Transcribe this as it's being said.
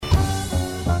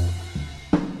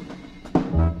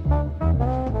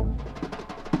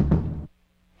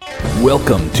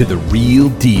Welcome to The Real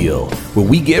Deal, where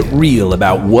we get real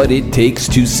about what it takes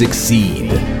to succeed.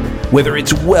 Whether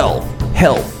it's wealth,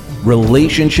 health,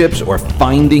 relationships, or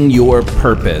finding your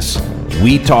purpose,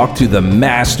 we talk to the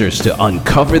masters to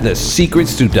uncover the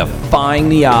secrets to defying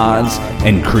the odds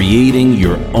and creating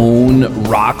your own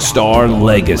rock star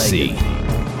legacy.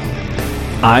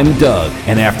 I'm Doug,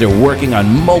 and after working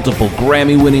on multiple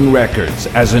Grammy-winning records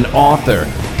as an author,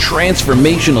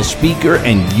 transformational speaker,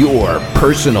 and your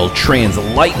personal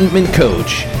translightenment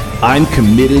coach, I'm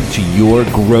committed to your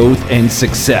growth and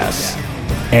success.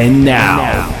 And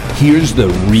now, here's the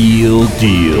real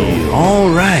deal.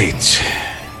 All right.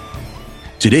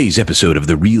 Today's episode of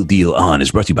The Real Deal On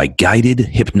is brought to you by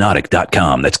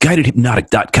GuidedHypnotic.com. That's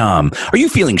GuidedHypnotic.com. Are you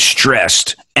feeling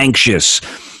stressed, anxious,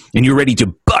 and you're ready to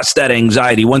bust that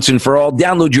anxiety once and for all?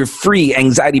 Download your free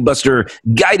Anxiety Buster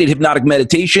Guided Hypnotic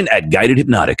Meditation at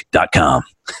GuidedHypnotic.com.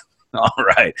 All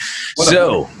right.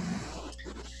 So,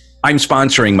 I'm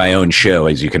sponsoring my own show,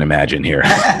 as you can imagine here.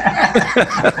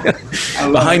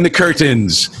 Behind the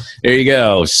curtains. There you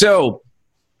go. So,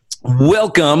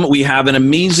 welcome. We have an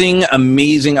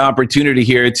amazing opportunity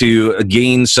here to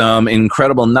gain some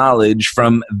incredible knowledge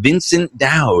from Vincent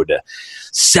Dowd.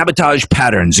 Sabotage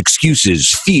patterns,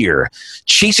 excuses, fear.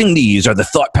 Chasing these are the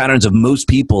thought patterns of most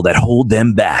people that hold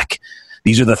them back.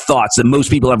 These are the thoughts that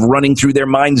most people have running through their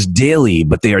minds daily,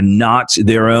 but they are not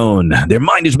their own. Their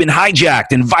mind has been hijacked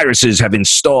and viruses have been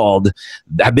installed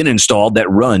that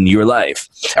run your life.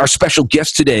 Our special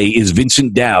guest today is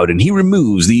Vincent Dowd, and he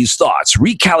removes these thoughts,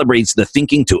 recalibrates the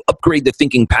thinking to upgrade the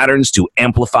thinking patterns to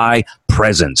amplify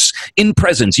presence. In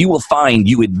presence, you will find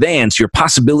you advance your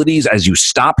possibilities as you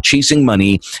stop chasing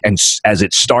money and as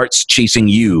it starts chasing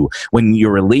you. When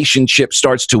your relationship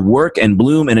starts to work and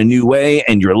bloom in a new way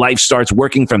and your life starts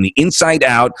working from the inside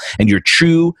out and your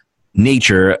true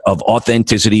nature of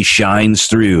authenticity shines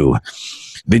through.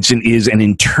 Vincent is an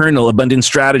internal abundance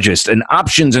strategist, an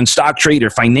options and stock trader,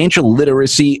 financial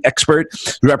literacy expert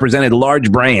who represented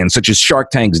large brands such as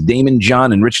Shark Tank's Damon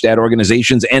John and Rich Dad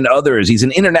organizations and others. He's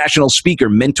an international speaker,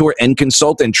 mentor, and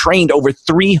consultant, trained over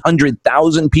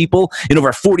 300,000 people in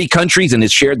over 40 countries, and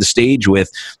has shared the stage with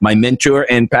my mentor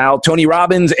and pal, Tony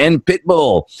Robbins and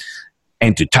Pitbull.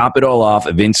 And to top it all off,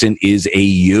 Vincent is a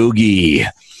yogi.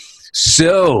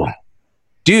 So,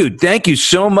 dude, thank you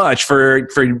so much for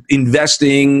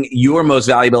investing your most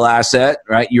valuable asset,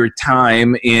 right? Your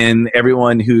time in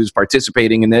everyone who's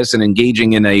participating in this and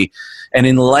engaging in an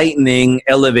enlightening,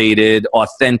 elevated,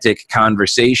 authentic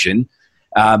conversation.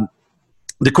 The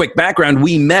quick background: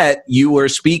 we met. You were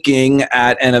speaking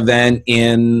at an event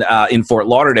in Fort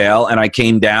Lauderdale, and I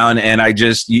came down, and I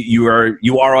just you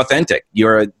are authentic.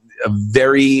 You're a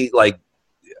very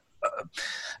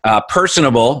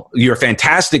personable. You're a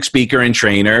fantastic speaker and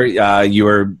trainer.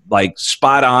 You're like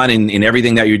spot on in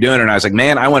everything that you're doing. And I was like,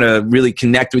 man, I want to really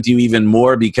connect with you even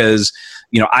more because,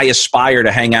 I aspire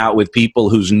to hang out with people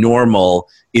whose normal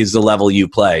is the level you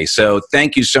play. So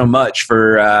thank you so much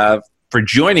for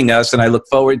joining us. And I look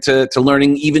forward to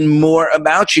learning even more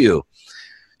about you.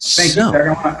 Thank you, Doug.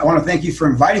 I want to thank you for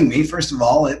inviting me. First of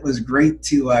all, it was great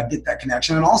to get that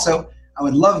connection. And also, I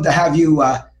would love to have you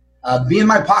be in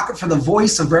my pocket for the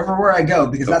voice of everywhere I go,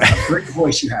 because that's a great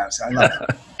voice you have. So I love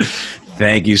it.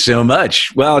 Thank you so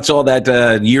much. Well, it's all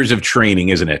that years of training,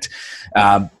 isn't it?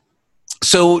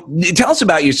 So tell us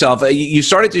about yourself. We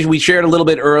shared a little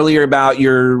bit earlier about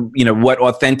your, what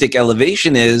authentic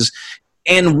elevation is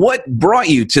and what brought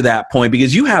you to that point,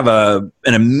 because you have an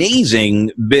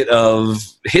amazing bit of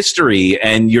history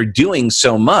and you're doing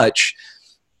so much.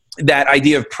 That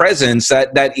idea of presence,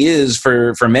 that is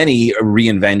for many a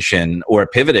reinvention or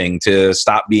pivoting to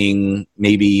stop being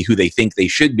maybe who they think they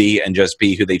should be and just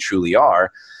be who they truly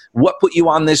are. What put you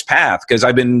on this path? Because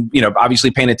I've been,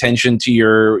 obviously paying attention to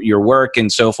your work and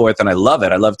so forth, and I love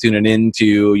it. I love tuning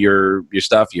into your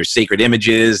stuff, your sacred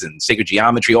images and sacred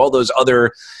geometry. All those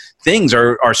other things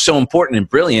are so important and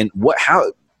brilliant.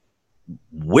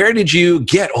 Where did you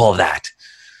get all of that?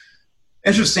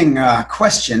 Interesting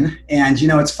question. And,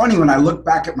 it's funny when I look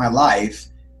back at my life,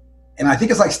 and I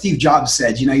think it's like Steve Jobs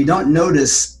said, you don't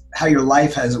notice how your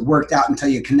life has worked out until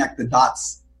you connect the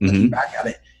dots looking back at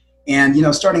it. And,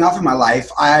 starting off in my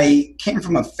life, I came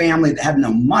from a family that had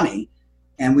no money,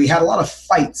 and we had a lot of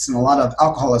fights and a lot of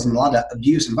alcoholism, a lot of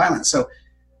abuse and violence. So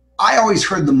I always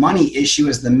heard the money issue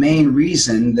as the main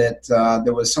reason that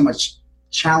there was so much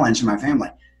challenge in my family.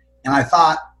 And I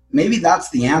thought, maybe that's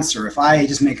the answer. If I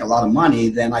just make a lot of money,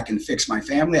 then I can fix my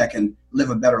family. I can live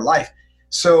a better life.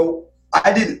 So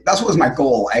that's what was my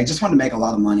goal. I just wanted to make a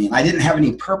lot of money, and I didn't have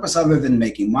any purpose other than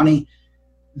making money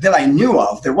that I knew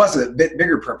of. There was a bit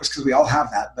bigger purpose because we all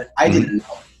have that, but I didn't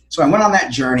know. So I went on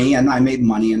that journey and I made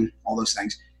money and all those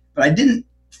things, but I didn't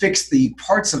fix the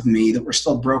parts of me that were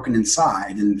still broken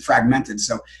inside and fragmented.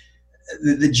 So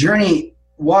the journey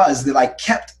was that I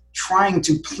kept trying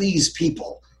to please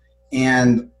people.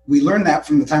 And we learn that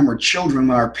from the time we're children,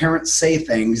 when our parents say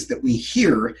things that we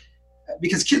hear,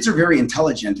 because kids are very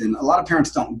intelligent and a lot of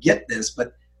parents don't get this,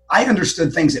 but I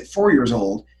understood things at 4 years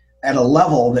old at a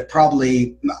level that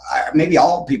probably maybe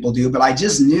all people do, but I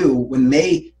just knew when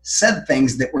they said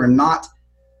things that were not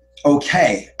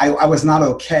okay. I was not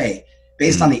okay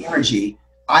based on the energy.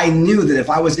 I knew that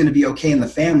if I was going to be okay in the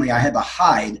family, I had to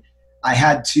hide. I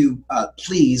had to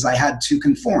please. I had to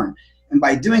conform. And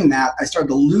by doing that, I started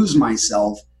to lose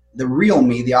myself, the real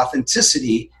me, the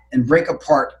authenticity, and break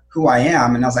apart who I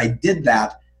am. And as I did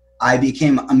that, I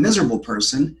became a miserable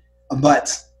person,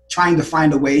 but trying to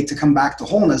find a way to come back to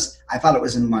wholeness, I thought it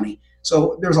was in money.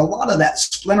 So there's a lot of that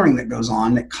splintering that goes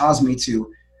on that caused me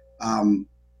to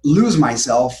lose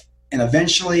myself. And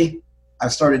eventually I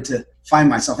started to find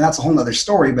myself. And that's a whole nother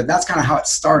story, but that's kind of how it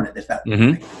started. If that.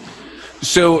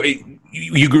 So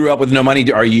you grew up with no money.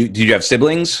 Did you have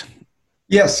siblings?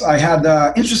 Yes, I had,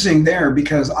 interesting there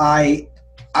because I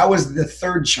was the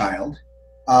third child.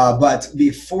 But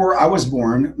before I was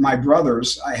born, my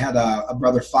brothers, I had a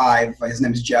brother 5, his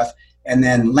name is Jeff, and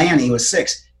then Lanny was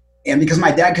 6. And because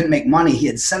my dad couldn't make money, he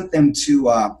had sent them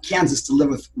to Kansas to live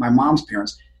with my mom's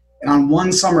parents. And on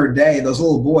one summer day, those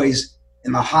little boys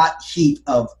in the hot heat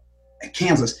of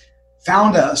Kansas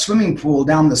found a swimming pool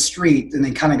down the street, and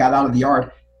they kind of got out of the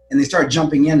yard and they started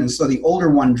jumping in. And so the older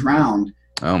one drowned.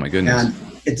 Oh my goodness. And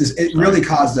it really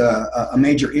caused a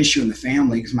major issue in the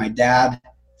family because my dad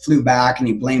flew back and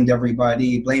he blamed everybody.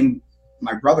 He blamed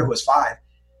my brother who was 5.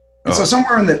 And so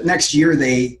somewhere in the next year,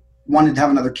 they wanted to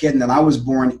have another kid. And then I was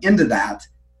born into that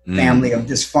family of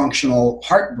dysfunctional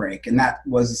heartbreak. And that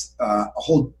was a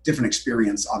whole different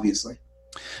experience, obviously.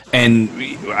 And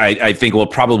I think we'll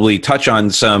probably touch on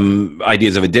some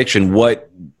ideas of addiction. What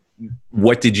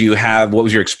did you have? What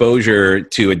was your exposure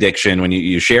to addiction when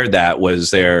you shared that?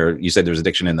 You said there was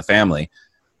addiction in the family.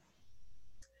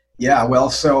 Yeah, well,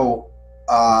 so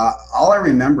all I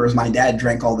remember is my dad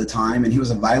drank all the time, and he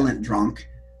was a violent drunk.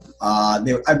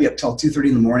 I'd be up till 2:30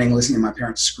 in the morning listening to my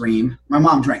parents scream. My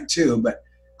mom drank too, but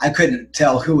I couldn't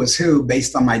tell who was who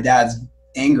based on my dad's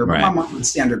anger. But my mom would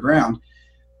stand her ground.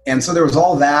 And so there was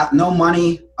all that, no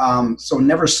money, so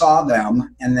never saw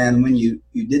them. And then when you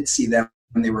did see them,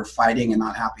 they were fighting and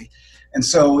not happy. And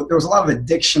so there was a lot of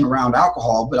addiction around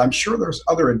alcohol, but I'm sure there's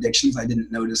other addictions I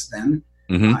didn't notice then.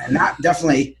 And that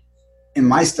definitely, in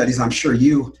my studies, I'm sure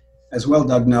you as well,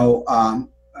 Doug, know,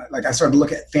 like I started to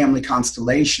look at family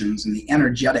constellations and the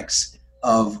energetics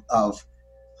of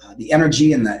the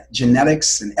energy and the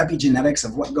genetics and epigenetics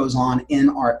of what goes on in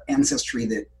our ancestry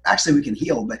that actually we can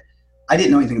heal, but I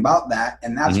didn't know anything about that.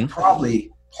 And that's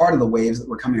probably part of the waves that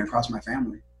were coming across my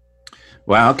family.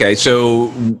 Wow. Okay. So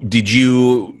where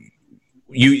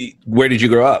did you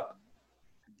grow up?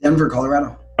 Denver,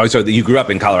 Colorado. Oh, so you grew up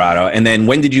in Colorado. And then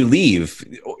when did you leave?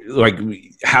 Like,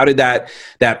 how did that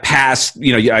pass?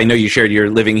 I know you shared you're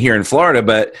living here in Florida,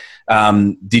 but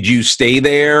did you stay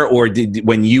there, or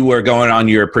when you were going on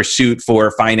your pursuit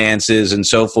for finances and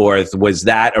so forth, was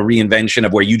that a reinvention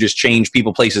of where you just changed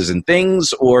people, places, and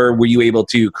things, or were you able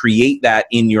to create that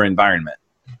in your environment?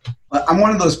 I'm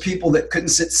one of those people that couldn't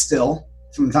sit still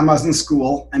from the time I was in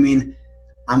school. I mean,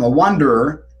 I'm a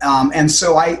wanderer. And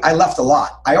so I left a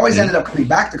lot. I always ended up coming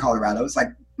back to Colorado. It's like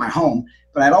my home,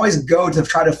 but I'd always go to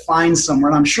try to find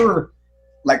somewhere. And I'm sure,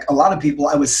 like a lot of people,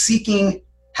 I was seeking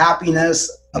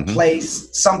happiness, a place,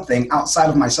 something outside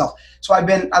of myself. So I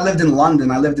lived in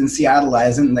London. I lived in Seattle. I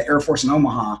was in the Air Force in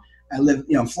Omaha. I lived,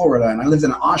 in Florida, and I lived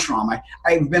in an ashram.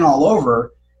 I've been all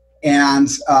over. And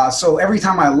so every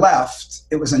time I left,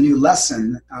 it was a new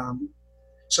lesson.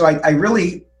 So I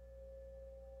really,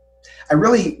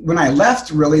 when I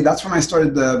left, that's when I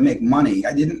started to make money.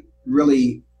 I didn't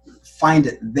really find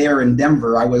it there in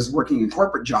Denver. I was working in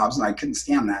corporate jobs and I couldn't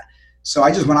stand that. So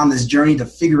I just went on this journey to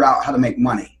figure out how to make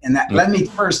money. And that led me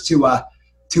first to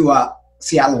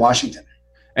Seattle, Washington.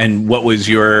 And what was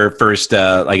your first,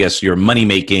 your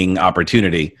money-making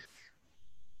opportunity?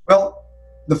 Well,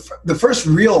 the first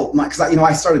real, because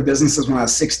I started businesses when I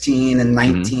was 16 and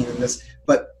 19 and this,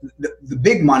 but the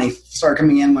big money started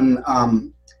coming in when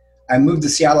I moved to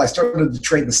Seattle. I started to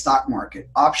trade the stock market,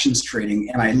 options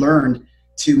trading, and I learned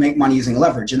to make money using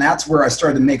leverage. And that's where I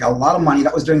started to make a lot of money.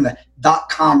 That was during the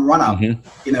 .com run-up,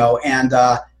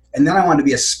 and then I wanted to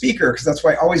be a speaker because that's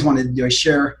what I always wanted to do, is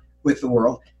share with the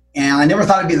world. And I never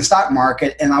thought it'd be the stock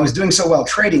market. And I was doing so well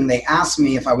trading, they asked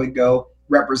me if I would go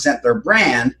represent their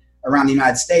brand around the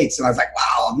United States. And I was like,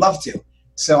 wow, I'd love to.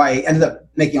 So I ended up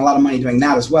making a lot of money doing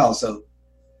that as well. So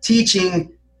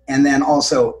teaching and then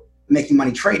also making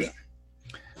money trading.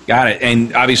 Got it.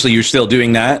 And obviously you're still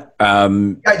doing that. I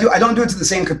do. I don't do it to the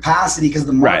same capacity because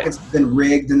the market's been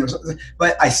rigged, and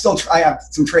but I still I have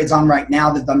some trades on right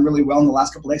now that've done really well in the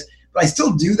last couple of days. But I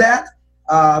still do that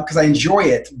because I enjoy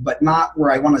it, but not where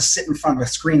I want to sit in front of a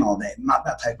screen all day. Not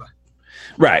that type of.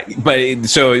 Right. But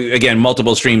so again,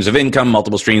 multiple streams of income,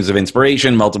 multiple streams of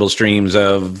inspiration, multiple streams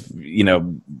of,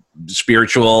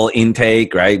 spiritual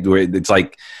intake, right? Where it's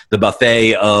like the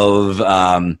buffet of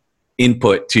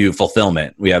input to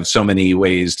fulfillment. We have so many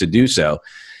ways to do so.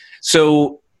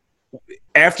 So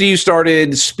after you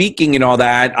started speaking and all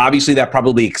that, obviously that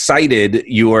probably excited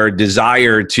your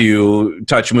desire to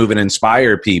touch, move, and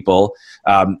inspire people.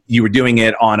 You were doing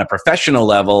it on a professional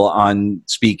level on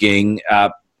speaking.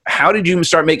 How did you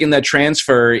start making that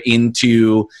transfer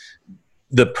into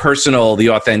the personal,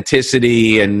 the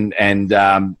authenticity, and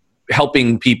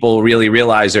helping people really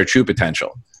realize their true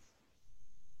potential?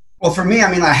 Well, for me,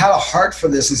 I had a heart for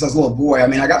this since I was a little boy.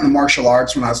 I got into martial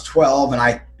arts when I was 12, and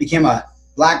I became a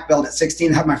black belt at 16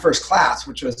 and had my first class,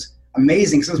 which was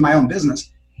amazing because it was my own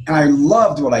business. And I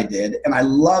loved what I did, and I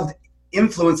loved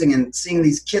influencing and seeing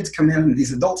these kids come in and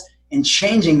these adults and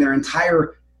changing their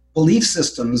entire belief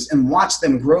systems and watch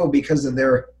them grow because of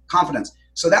their confidence.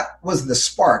 So that was the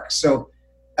spark. So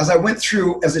as I went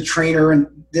through as a trainer and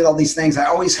did all these things, I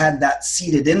always had that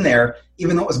seated in there,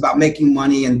 even though it was about making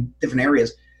money in different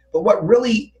areas. But what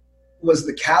really was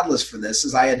the catalyst for this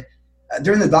is I had,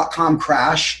 during the dot-com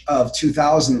crash of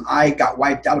 2000, I got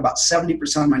wiped out about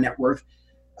 70% of my net worth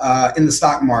in the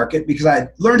stock market because I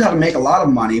learned how to make a lot of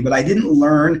money, but I didn't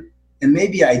learn, and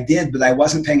maybe I did, but I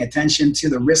wasn't paying attention to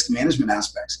the risk management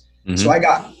aspects. Mm-hmm. So I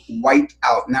got wiped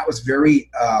out, and that was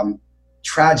very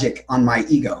tragic on my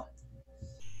ego.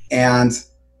 And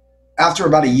after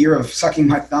about a year of sucking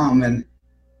my thumb and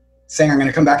saying I'm going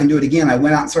to come back and do it again, I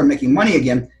went out and started making money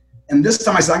again. And this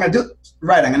time I said, I'm going to do it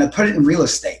right. I'm going to put it in real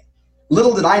estate.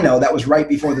 Little did I know that was right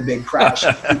before the big crash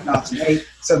of 2008.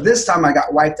 So this time I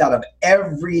got wiped out of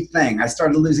everything. I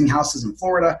started losing houses in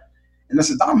Florida, and this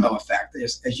is a domino effect,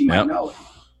 as you might know.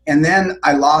 And then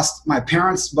I lost, my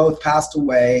parents both passed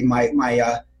away.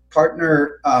 My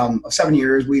partner of 7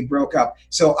 years, we broke up.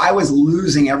 So I was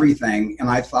losing everything. And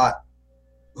I thought,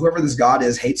 whoever this God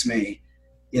is hates me,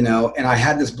 and I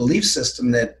had this belief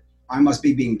system that I must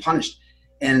be being punished.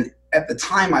 And at the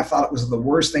time, I thought it was the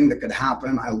worst thing that could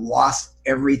happen. I lost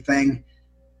everything.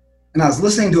 And I was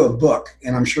listening to a book,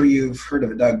 and I'm sure you've heard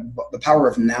of it, Doug, The Power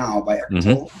of Now by Eckhart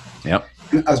Tolle. Mm-hmm. Yep.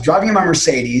 And I was driving in my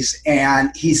Mercedes,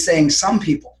 and he's saying some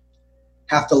people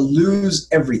have to lose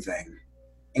everything,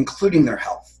 including their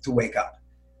health, to wake up.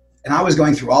 And I was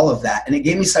going through all of that, and it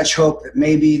gave me such hope that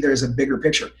maybe there's a bigger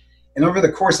picture. And over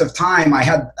the course of time, I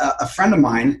had a friend of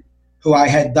mine who I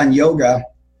had done yoga.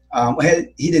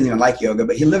 He didn't even like yoga,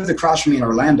 but he lived across from me in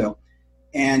Orlando,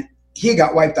 and he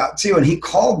got wiped out too. And he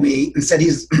called me and said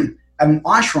he's at an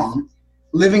ashram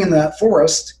living in the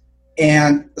forest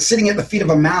and sitting at the feet of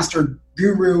a master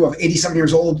guru of 87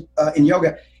 years old in yoga.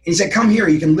 And he said, come here,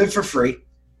 you can live for free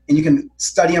and you can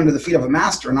study under the feet of a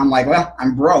master. And I'm like, well,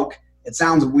 I'm broke. It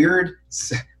sounds weird,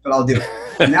 but I'll do it.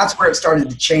 And that's where it started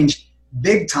to change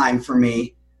big time for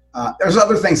me. There's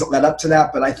other things that led up to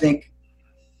that, but I think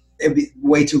it'd be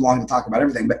way too long to talk about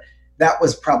everything, but that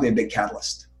was probably a big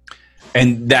catalyst.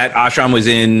 And that ashram was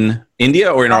in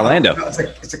India or in Orlando? No, it's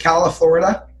a Ocala,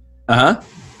 Florida. Uh-huh.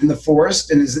 In the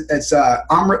forest, and it's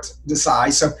Amrit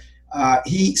Desai. So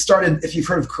he started, if you've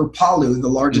heard of Kripalu, the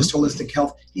largest holistic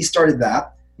health, he started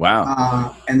that.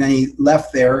 Wow. And then he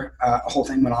left there, a whole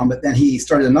thing went on, but then he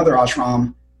started another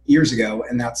ashram years ago,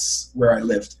 and that's where I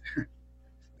lived.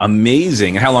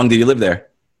 Amazing. How long did you live there?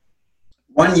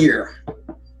 1 year.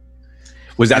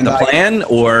 Was that the plan,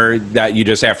 or that you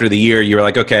just, after the year, you were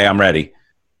like, okay, I'm ready?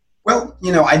 Well,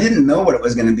 I didn't know what it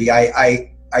was going to be.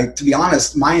 I, to be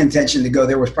honest, my intention to go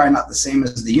there was probably not the same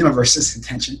as the universe's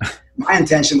intention. My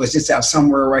intention was just to have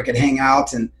somewhere where I could hang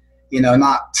out and,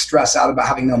 not stress out about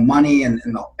having no money and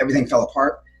everything fell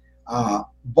apart.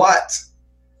 But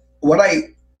what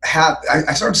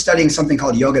I started studying something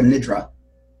called Yoga Nidra.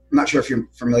 I'm not sure if you're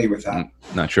familiar with that.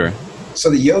 Not sure. So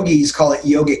the yogis call it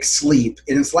yogic sleep,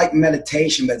 and it's like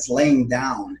meditation, but it's laying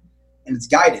down and it's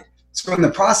guided. So in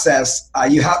the process,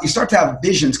 you start to have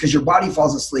visions because your body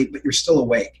falls asleep, but you're still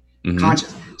awake,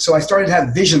 conscious. So I started to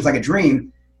have visions like a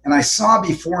dream, and I saw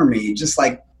before me, just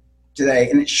like today,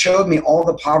 and it showed me all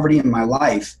the poverty in my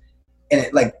life, and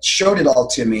it showed it all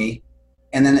to me,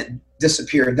 and then it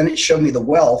disappeared. Then it showed me the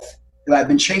wealth that I've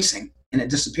been chasing, and it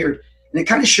disappeared. And it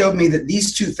kind of showed me that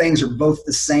these two things are both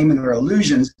the same and they're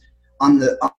illusions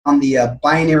the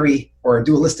binary or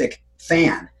dualistic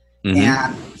fan. Mm-hmm.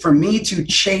 And for me to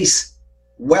chase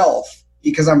wealth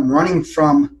because I'm running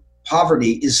from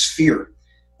poverty is fear.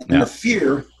 And the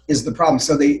fear is the problem.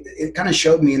 So it kind of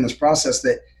showed me in this process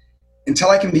that until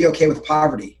I can be okay with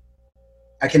poverty,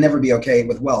 I can never be okay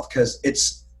with wealth, because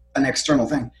it's an external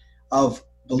thing of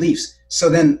beliefs. So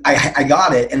then I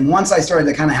got it. And once I started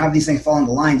to kind of have these things fall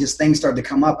into line, just things started to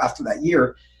come up after that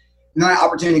year. And then I had an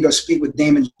opportunity to go speak with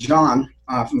Damon John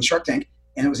from the Shark Tank.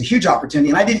 And it was a huge opportunity.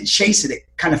 And I didn't chase it. It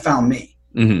kind of found me.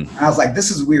 Mm-hmm. And I was like,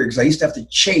 this is weird, because I used to have to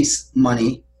chase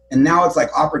money. And now it's like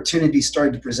opportunities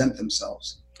started to present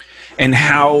themselves. And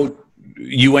how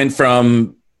you went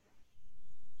from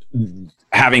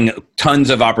having tons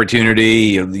of opportunity,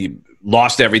 you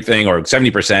lost everything, or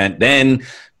 70%, then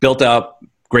built up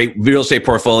great real estate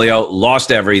portfolio,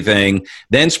 lost everything,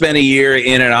 then spent a year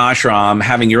in an ashram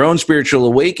having your own spiritual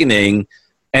awakening.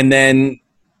 And then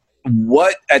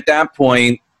what at that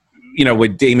point,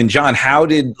 with Damon John,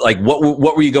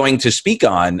 what were you going to speak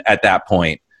on at that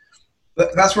point?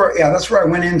 That's where I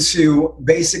went into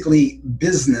basically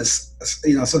business,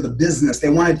 so the business they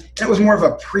wanted, it was more of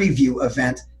a preview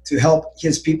event to help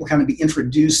his people kind of be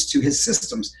introduced to his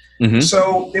systems. Mm-hmm.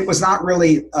 So it was not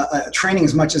really a training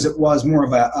as much as it was more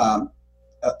of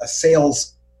a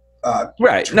sales.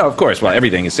 Right. No, of course. Well,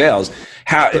 everything is sales.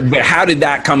 How did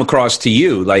that come across to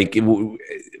you? Like,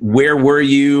 where were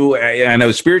you? I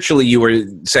know spiritually you were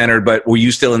centered, but were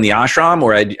you still in the ashram,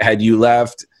 or had you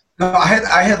left? No,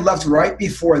 I had left right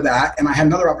before that, and I had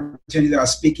another opportunity that I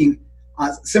was speaking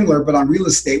similar, but on real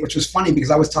estate, which was funny because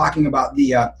I was talking about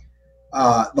the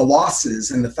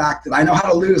losses and the fact that I know how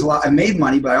to lose a lot. I made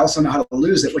money, but I also know how to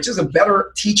lose it, which is a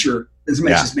better teacher than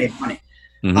somebody who's just made money.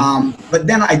 Mm-hmm. But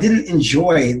then I didn't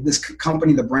enjoy this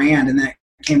company, the brand, and then I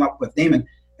came up with Damon,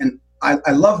 and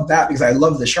I loved that because I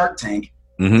love the Shark Tank,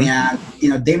 mm-hmm.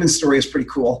 and Damon's story is pretty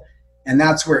cool, and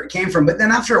that's where it came from. But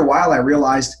then after a while, I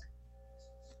realized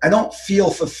I don't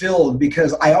feel fulfilled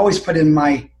because I always put in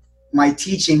my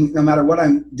teaching, no matter what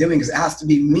I'm doing, because it has to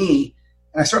be me.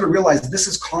 And I started to realize this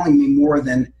is calling me more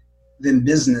than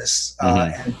business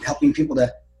mm-hmm. and helping people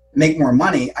to make more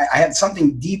money. I had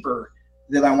something deeper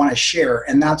that I want to share.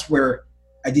 And that's where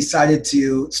I decided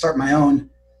to start my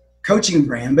own coaching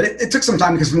brand. But it took some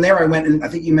time, because from there I went, and I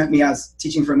think you met me as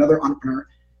teaching for another entrepreneur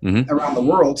mm-hmm. around the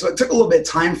world. So it took a little bit of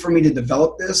time for me to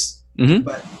develop this. Mm-hmm.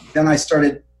 But then I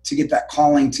started to get that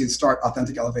calling to start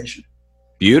Authentic Elevation.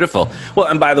 Beautiful. Well,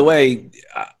 and by the way,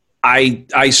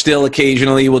 I still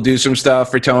occasionally will do some stuff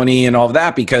for Tony and all of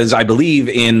that, because I believe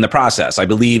in the process. I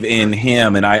believe in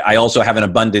him. And I also have an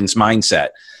abundance mindset.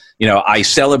 I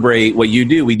celebrate what you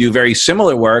do. We do very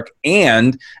similar work.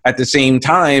 And at the same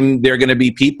time, there are going to be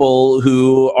people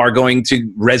who are going to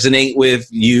resonate with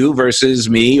you versus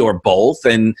me, or both.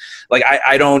 And like,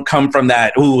 I don't come from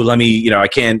that, I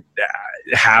can't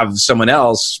have someone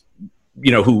else,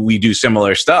 who we do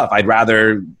similar stuff. I'd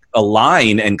rather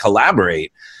align and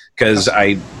collaborate, because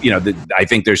I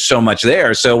think there's so much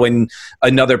there. So when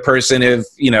another person,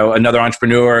 another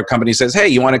entrepreneur or company says, hey,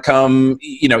 you want to come,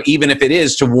 even if it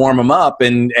is to warm them up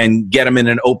and get them in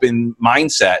an open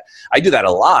mindset, I do that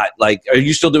a lot. Like, are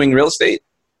you still doing real estate?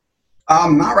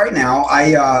 Not right now.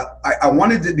 I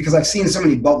wanted to, because I've seen so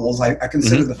many bubbles. I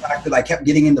consider mm-hmm. the fact that I kept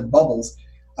getting into bubbles.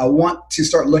 I want to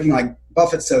start looking like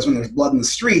Buffett says, when there's blood in the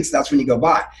streets, that's when you go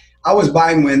buy. I was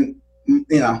buying when,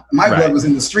 my blood was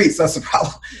in the streets. That's the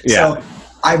problem. Yeah. So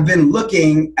I've been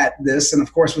looking at this. And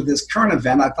of course, with this current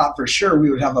event, I thought for sure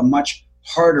we would have a much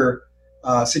harder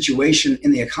situation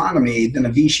in the economy than a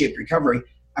V-shaped recovery.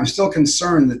 I'm still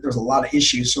concerned that there's a lot of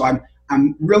issues. So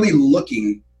I'm really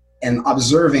looking and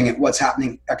observing at what's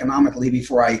happening economically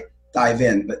before I dive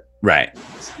in. But right.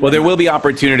 Well, there will be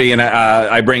opportunity, and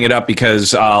I bring it up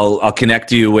because I'll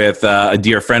connect you with a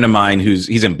dear friend of mine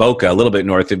he's in Boca, a little bit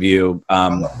north of you.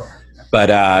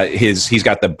 But he's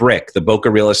got the BRIC, the Boca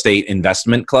Real Estate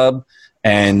Investment Club,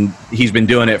 and he's been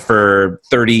doing it for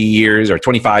 30 years or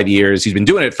 25 years. He's been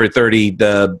doing it for 30.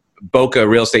 The Boca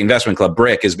Real Estate Investment Club,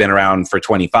 BRIC, has been around for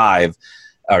 25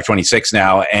 or 26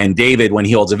 now. And David, when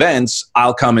he holds events,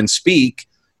 I'll come and speak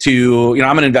to,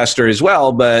 I'm an investor as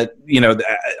well, but,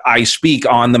 I speak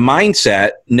on the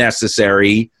mindset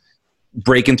necessary,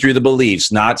 breaking through the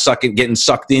beliefs, not getting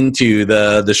sucked into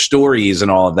the stories and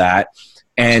all of that.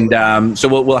 And so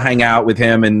we'll hang out with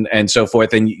him and so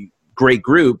forth, and great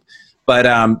group. But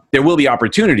there will be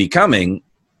opportunity coming.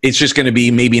 It's just going to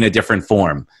be maybe in a different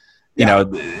form, you know,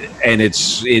 and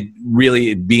it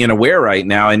really being aware right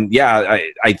now. And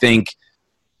I think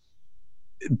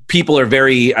people are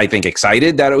very,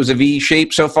 excited that it was a V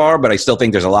shape so far, but I still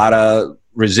think there's a lot of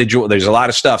residual. There's a lot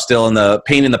of stuff still in the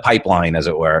pain in the pipeline, as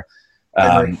it were,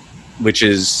 which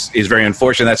is very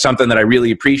unfortunate. That's something that I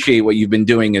really appreciate what you've been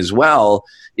doing as well,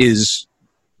 is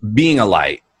being a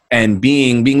light and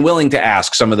being willing to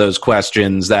ask some of those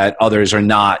questions that others are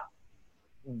not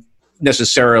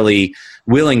necessarily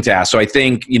willing to ask. So I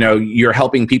think, you're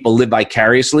helping people live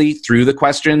vicariously through the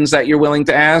questions that you're willing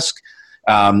to ask.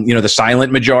 The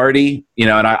silent majority,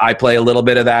 and I play a little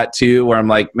bit of that too, where I'm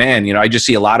like, man, I just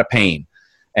see a lot of pain,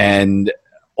 and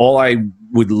all I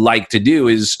would like to do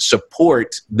is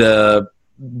support the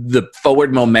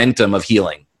forward momentum of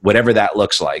healing, whatever that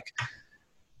looks like.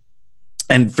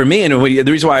 And for me, and the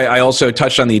reason why I also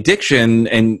touched on the addiction,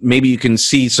 and maybe you can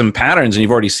see some patterns, and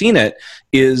you've already seen it,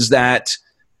 is that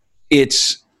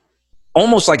it's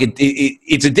almost like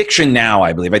it's addiction now,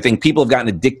 I believe. I think people have gotten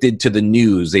addicted to the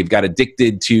news. They've got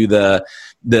addicted to the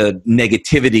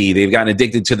negativity. They've gotten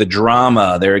addicted to the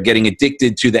drama. They're getting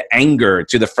addicted to the anger,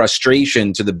 to the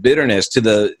frustration, to the bitterness, to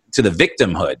the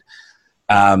victimhood.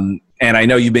 And I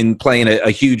know you've been playing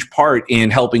a huge part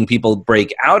in helping people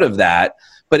break out of that.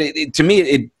 But to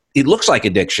me, it looks like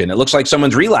addiction. It looks like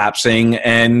someone's relapsing,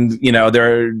 and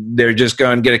they're just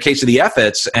going to get a case of the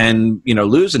F-its and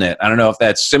losing it. I don't know if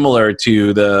that's similar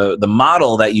to the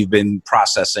model that you've been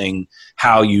processing,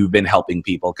 how you've been helping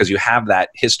people, because you have that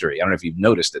history. I don't know if you've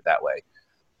noticed it that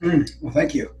way. Well,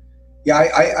 thank you. Yeah,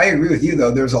 I agree with you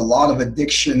though. There's a lot of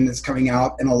addiction that's coming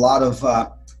out, and a lot of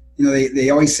they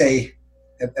always say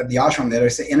at the ashram, they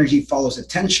always say energy follows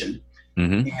attention.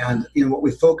 Mm-hmm. And what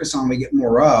we focus on, we get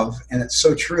more of, and it's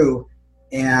so true.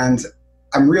 And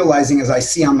I'm realizing, as I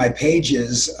see on my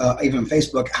pages, even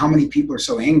Facebook, how many people are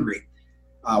so angry,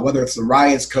 whether it's the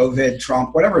riots, COVID,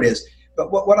 Trump, whatever it is.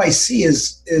 But what I see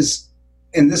is,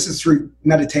 and this is through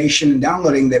meditation and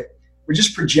downloading, that we're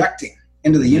just projecting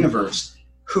into the universe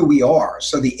who we are.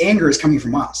 So the anger is coming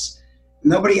from us.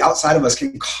 Nobody outside of us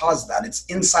can cause that. It's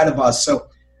inside of us. So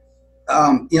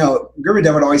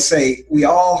Gurudev would always say, we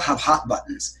all have hot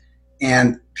buttons,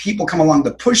 and people come along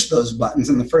to push those buttons.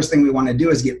 And the first thing we want to do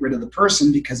is get rid of the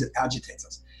person because it agitates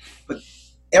us. But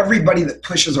everybody that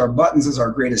pushes our buttons is our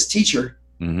greatest teacher,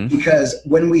 because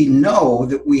when we know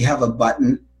that we have a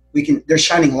button, there's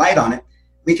shining light on it.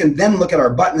 We can then look at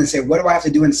our button and say, what do I have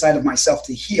to do inside of myself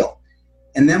to heal?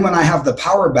 And then when I have the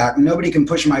power back, nobody can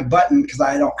push my button because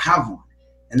I don't have one.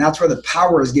 And that's where the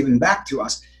power is given back to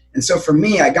us. And so for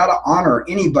me, I got to honor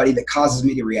anybody that causes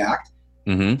me to react.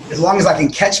 As long as I can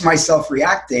catch myself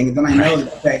reacting, then I know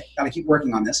that, okay, got to keep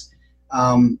working on this.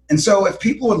 And so if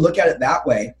people would look at it that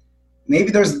way,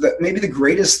 maybe the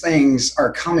greatest things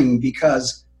are coming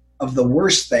because of the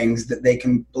worst things that they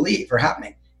can believe are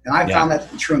happening. And I found that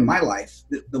to be true in my life.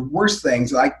 The worst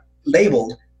things that I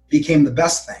labeled became the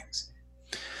best things.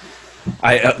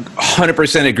 I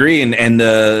 100% agree. And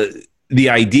the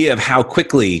idea of how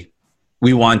quickly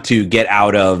we want to get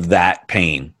out of that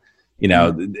pain.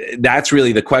 That's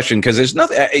really the question, because there's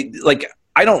nothing like,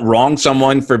 I don't wrong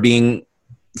someone for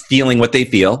feeling what they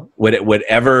feel,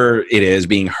 whatever it is,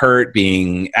 being hurt,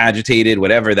 being agitated,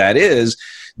 whatever that is.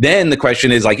 Then the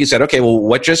question is, like you said, okay, well,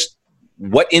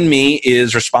 what in me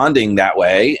is responding that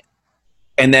way?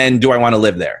 And then do I want to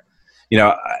live there?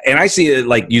 And I see it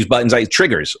like use buttons, like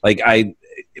triggers. Like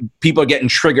people are getting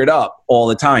triggered up all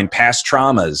the time, past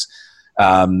traumas.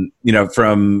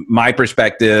 From my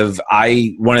perspective,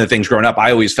 one of the things growing up,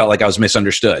 I always felt like I was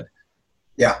misunderstood.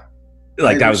 Yeah.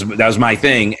 Like that was my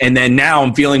thing. And then now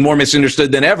I'm feeling more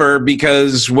misunderstood than ever,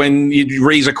 because when you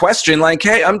raise a question like,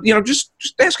 hey, I'm, just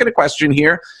asking a question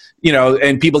here,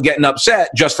 and people getting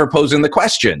upset just for posing the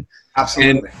question.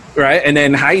 Absolutely. Right. And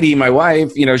then Heidi, my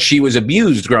wife, she was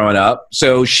abused growing up.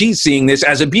 So she's seeing this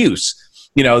as abuse.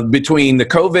 Between the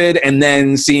COVID and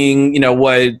then seeing,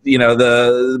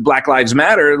 the Black Lives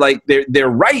Matter, like they're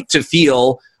right to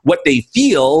feel what they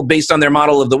feel based on their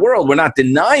model of the world. We're not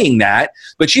denying that,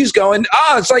 but she's going,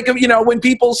 it's like, when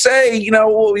people say,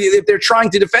 if they're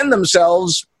trying to defend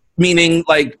themselves, meaning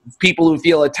like people who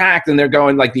feel attacked, and they're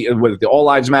going like with the All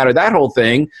Lives Matter, that whole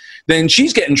thing, then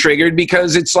she's getting triggered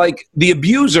because it's like the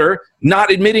abuser not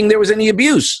admitting there was any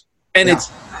abuse. And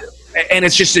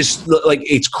it's just this, like,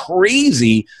 it's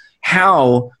crazy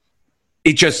how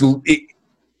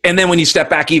and then when you step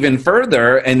back even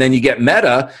further and then you get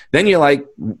meta, then you're like,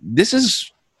 this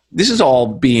is all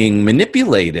being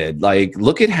manipulated. Like,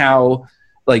 look at how,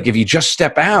 like, if you just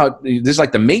step out, this is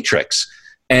like the Matrix,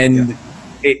 and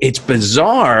it's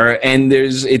bizarre. And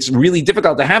it's really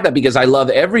difficult to have that, because I love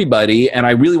everybody and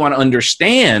I really want to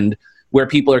understand where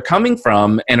people are coming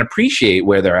from and appreciate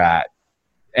where they're at.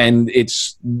 And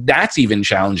that's even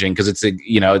challenging, because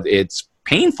it's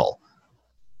painful.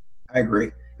 I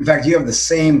agree. In fact, you have the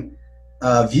same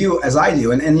view as I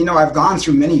do. And, I've gone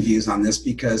through many views on this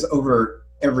because over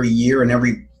every year and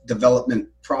every development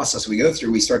process we go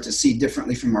through, we start to see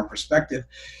differently from our perspective.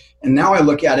 And now I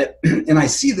look at it and I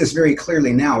see this very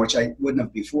clearly now, which I wouldn't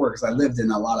have before because I lived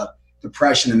in a lot of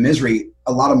depression and misery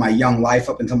a lot of my young life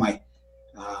up until my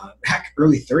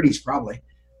early 30s probably,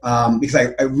 because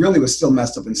I really was still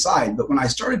messed up inside. But when I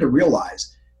started to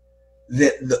realize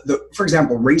that, for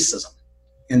example, racism,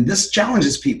 and this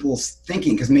challenges people's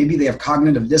thinking because maybe they have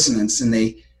cognitive dissonance and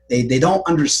they don't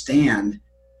understand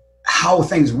how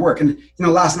things work. And,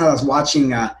 last night I was watching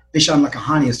Bishan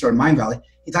Lakahani, who started Mind Valley.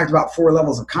 He talked about 4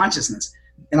 levels of consciousness.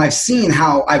 And I've seen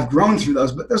how I've grown through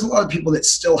those, but there's a lot of people that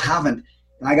still haven't.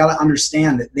 And I got to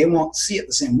understand that they won't see it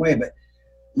the same way. But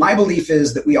my belief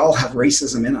is that we all have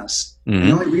racism in us. Mm-hmm.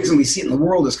 The only reason we see it in the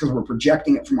world is because we're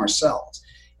projecting it from ourselves.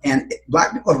 And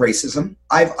Black people have racism.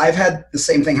 I've had the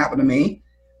same thing happen to me.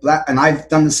 And I've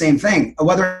done the same thing,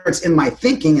 whether it's in my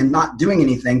thinking and not doing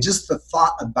anything, just the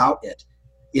thought about it,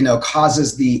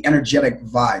 causes the energetic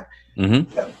vibe.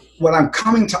 Mm-hmm. What I'm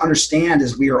coming to understand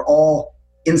is we are all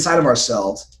inside of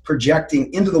ourselves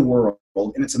projecting into the world,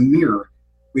 and it's a mirror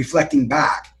reflecting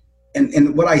back.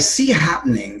 And what I see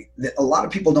happening that a lot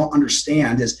of people don't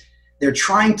understand is they're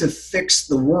trying to fix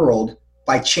the world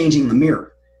by changing the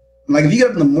mirror. Like if you get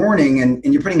up in the morning and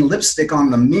you're putting lipstick on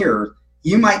the mirror,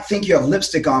 you might think you have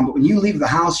lipstick on, but when you leave the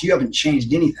house, you haven't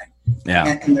changed anything.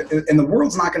 Yeah. And the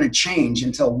world's not going to change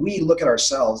until we look at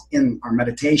ourselves in our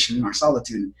meditation, in our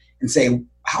solitude, and say,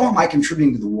 how am I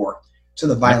contributing to the war, to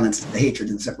the violence, to the hatred,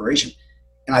 to the separation?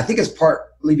 And I think it's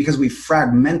partly because we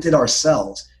fragmented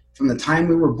ourselves from the time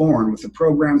we were born with the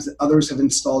programs that others have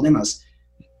installed in us.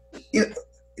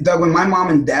 Doug, when my mom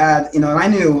and dad, and I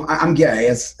knew I'm gay,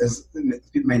 as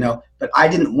people may know, but I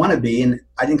didn't want to be, and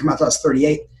I didn't come out till I was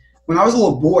 38. When I was a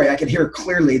little boy, I could hear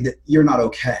clearly that you're not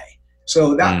okay.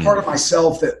 So that part of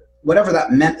myself, that whatever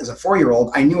that meant as a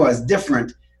 4-year-old, I knew I was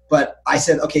different, but I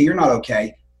said, okay, you're not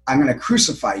okay. I'm going to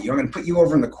crucify you. I'm going to put you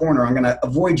over in the corner. I'm going to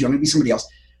avoid you. I'm going to be somebody else.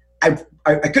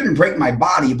 I couldn't break my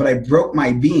body, but I broke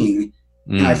my being,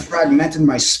 and I fragmented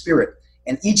my spirit.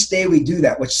 And each day we do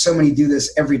that, which so many do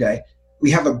this every day.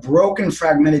 We have a broken,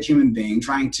 fragmented human being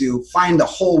trying to find the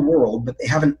whole world, but they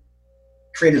haven't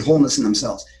created wholeness in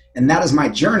themselves. And that is my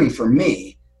journey for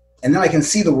me. And then I can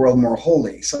see the world more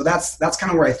wholly. So that's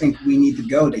kind of where I think we need to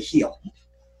go to heal.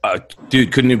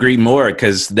 Dude, couldn't agree more,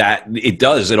 because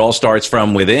it all starts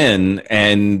from within.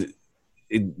 And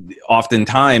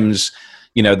oftentimes,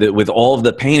 with all of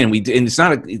the pain, and it's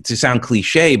not to sound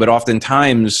cliche, but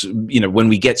oftentimes, when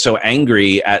we get so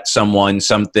angry at someone,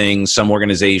 something, some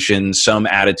organization, some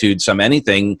attitude, some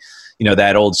anything,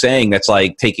 that old saying that's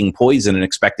like taking poison and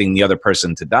expecting the other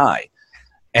person to die.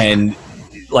 And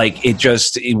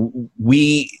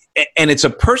it's a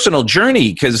personal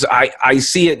journey, because I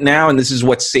see it now, and this is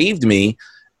what saved me.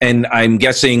 And I'm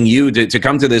guessing you to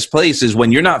come to this place is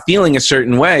when you're not feeling a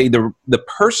certain way, the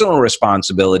personal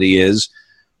responsibility is,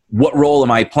 what role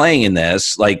am I playing in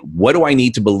this? Like, what do I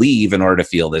need to believe in order to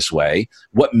feel this way?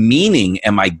 What meaning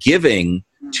am I giving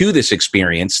to this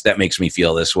experience that makes me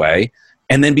feel this way?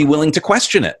 And then be willing to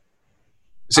question it.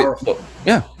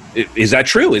 Yeah. Is that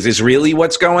true? Is this really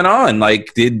what's going on?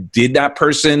 Like, did that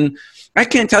person, I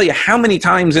can't tell you how many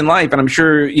times in life, and I'm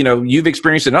sure, you've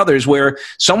experienced it in others, where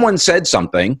someone said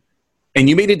something and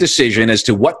you made a decision as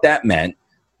to what that meant,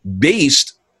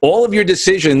 based all of your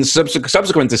decisions,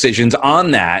 subsequent decisions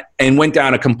on that, and went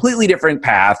down a completely different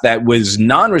path that was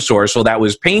non-resourceful, that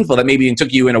was painful, that maybe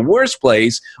took you in a worse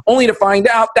place, only to find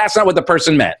out that's not what the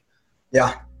person meant.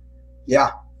 Yeah.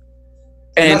 Yeah.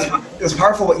 And it's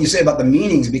powerful what you say about the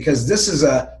meanings, because this is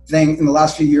a thing in the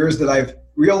last few years that I've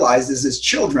realized is, as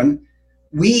children,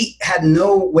 we had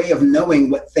no way of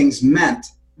knowing what things meant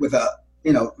with a,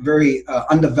 very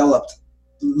undeveloped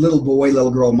little boy,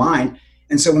 little girl mind.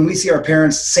 And so when we see our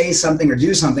parents say something or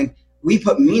do something, we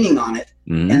put meaning on it.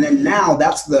 Mm-hmm. And then now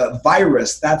that's the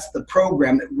virus, that's the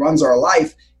program that runs our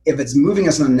life. If it's moving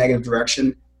us in a negative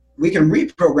direction, we can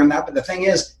reprogram that. But the thing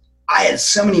is, I had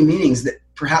so many meanings that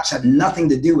perhaps had nothing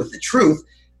to do with the truth,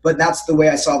 but that's the way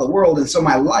I saw the world. And so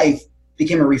my life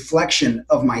became a reflection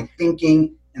of my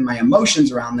thinking and my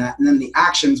emotions around that. And then the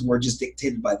actions were just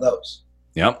dictated by those.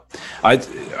 Yep.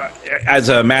 As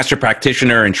a master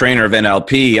practitioner and trainer of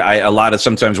NLP, a lot of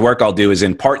sometimes work I'll do is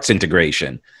in parts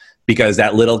integration, because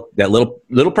that little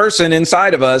person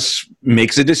inside of us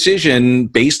makes a decision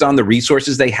based on the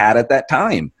resources they had at that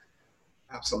time.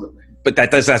 Absolutely. But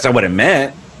that's not what it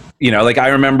meant. Like I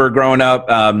remember growing up,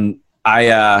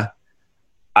 I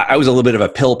was a little bit of a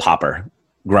pill popper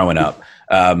growing up.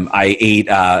 I ate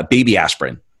baby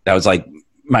aspirin. That was like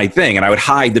my thing. And I would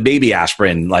hide the baby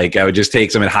aspirin. Like I would just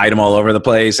take some and hide them all over the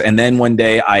place. And then one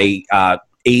day I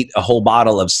ate a whole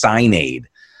bottle of Cyanide,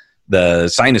 the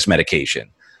sinus medication.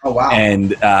 Oh, wow.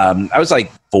 And I was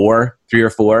like 3 or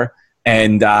 4.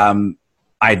 And I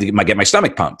had to get my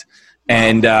stomach pumped.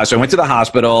 And so I went to the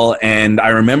hospital, and I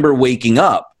remember waking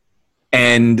up,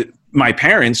 and my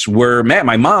parents were mad.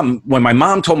 When my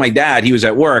mom told my dad, he was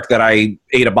at work, that I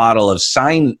ate a bottle of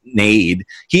Cyanide,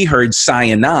 he heard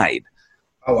cyanide.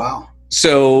 Oh, wow.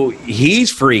 So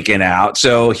he's freaking out.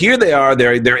 So here they are,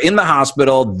 they're in the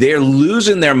hospital, they're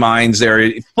losing their minds,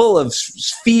 they're full of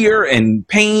fear and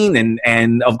pain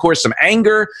and of course some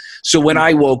anger. So when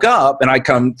I woke up and I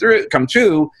come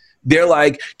to, they're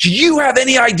like, "Do you have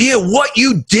any idea what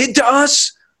you did to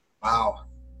us?" Wow.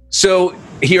 So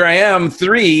here I am,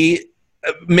 3,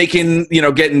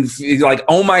 getting like,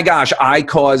 oh my gosh, I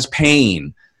caused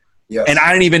pain. Yes. And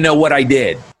I didn't even know what I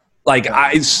did. Like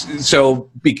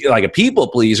like a people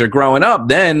pleaser growing up,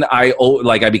 then I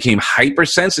became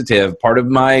hypersensitive. Part of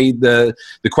the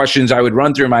questions I would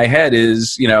run through my head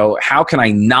is, how can I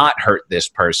not hurt this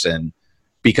person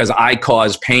because I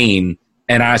cause pain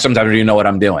and I sometimes don't even know what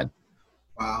I'm doing.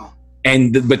 Wow.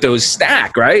 But those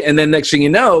stack, right? And then next thing you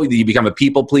know, you become a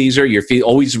people pleaser. You're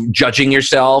always judging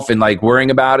yourself and like worrying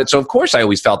about it. So of course I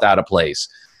always felt out of place.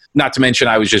 Not to mention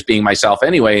I was just being myself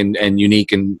anyway and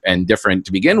unique and different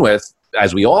to begin with,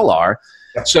 as we all are.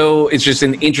 Yep. So it's just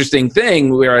an interesting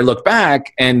thing where I look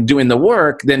back and doing the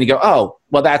work, then you go, oh,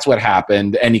 well, that's what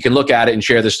happened. And you can look at it and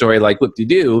share the story like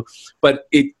whoop-de-doo. But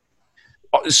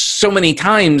so many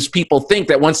times people think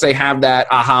that once they have that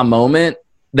aha moment,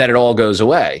 that it all goes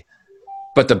away.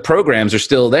 But the programs are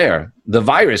still there. The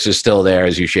virus is still there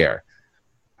as you share.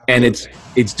 And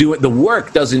it's doing the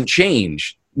work doesn't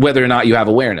change whether or not you have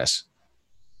awareness.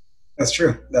 That's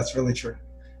true. That's really true.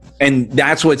 And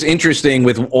that's what's interesting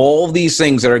with all these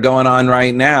things that are going on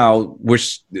right now.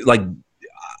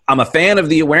 I'm a fan of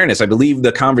the awareness. I believe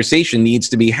the conversation needs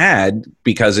to be had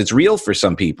because it's real for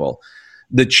some people.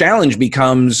 The challenge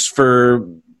becomes for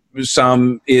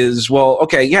some is, well,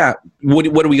 okay, yeah, what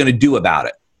are we going to do about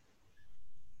it?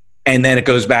 And then it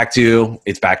goes back to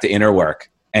inner work.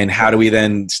 And how do we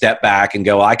then step back and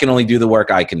go, I can only do the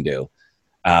work I can do.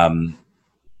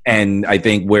 And I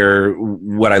think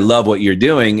what I love what you're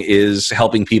doing is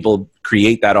helping people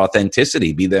create that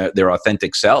authenticity, be their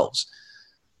authentic selves.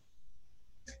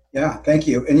 Yeah, thank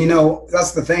you. And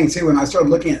that's the thing too, when I started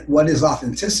looking at what is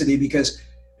authenticity, because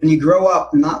when you grow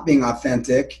up not being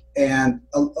authentic, and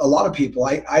a lot of people,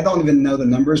 I don't even know the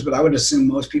numbers, but I would assume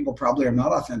most people probably are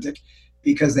not authentic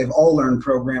because they've all learned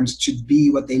programs to be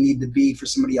what they need to be for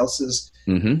somebody else's,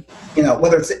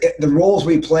 whether it's the roles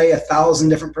we play, 1,000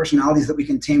 different personalities that we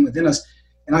contain within us.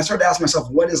 And I started to ask myself,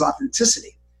 what is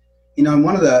authenticity? And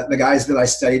one of the guys that I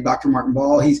studied, Dr. Martin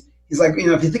Ball, he's like,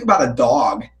 if you think about a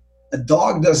dog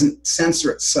doesn't censor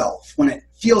itself. When it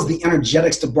feels the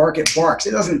energetics to bark, it barks.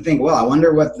 It doesn't think, well, I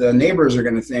wonder what the neighbors are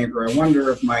going to think, or I wonder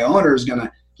if my owner is going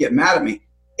to get mad at me.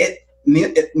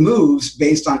 It moves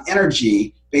based on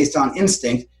energy, based on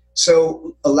instinct.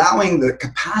 So allowing the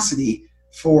capacity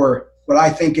for what I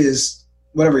think is,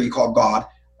 whatever you call God,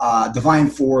 divine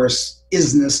force,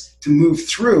 isness, to move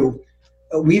through,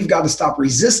 we've got to stop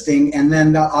resisting. And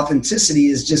then that authenticity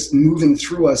is just moving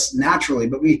through us naturally.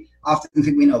 But we often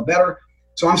think we know better.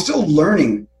 So I'm still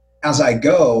learning as I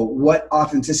go what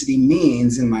authenticity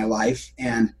means in my life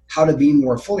and how to be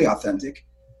more fully authentic.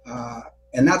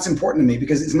 And that's important to me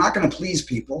because it's not going to please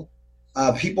people.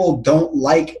 People don't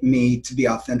like me to be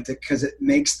authentic because it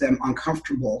makes them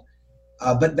uncomfortable.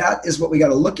 But that is what we got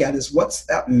to look at, is what's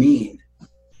that mean,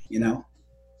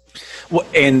 Well,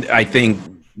 and I think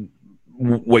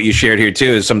what you shared here too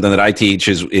is something that I teach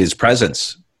is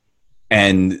presence.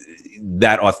 And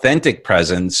that authentic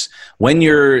presence, when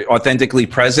you're authentically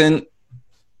present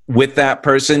with that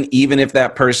person, even if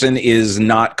that person is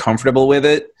not comfortable with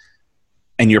it,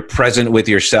 and you're present with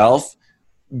yourself,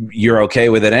 you're okay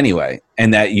with it anyway.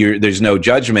 And that there's no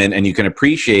judgment, and you can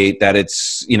appreciate that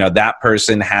it's, that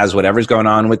person has whatever's going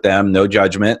on with them, no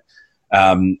judgment.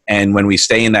 And when we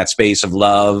stay in that space of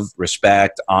love,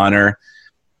 respect, honor,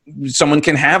 someone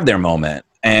can have their moment,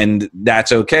 and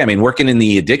that's okay. I mean, working in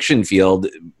the addiction field,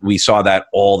 we saw that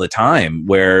all the time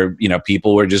where,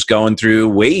 people were just going through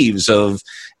waves of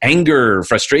anger,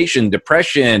 frustration,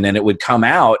 depression, and it would come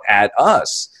out at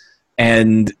us.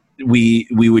 And we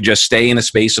would just stay in a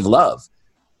space of love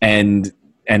and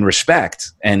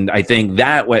respect. And I think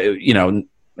that way,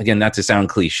 again, not to sound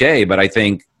cliche, but I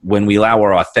think when we allow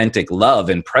our authentic love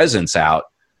and presence out,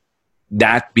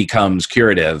 that becomes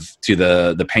curative to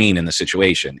the pain in the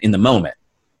situation in the moment.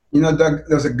 Doug,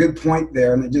 there's a good point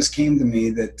there, and it just came to me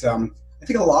that I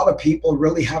think a lot of people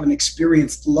really haven't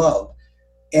experienced love.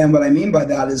 And what I mean by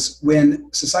that is when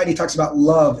society talks about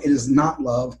love, it is not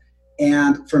love.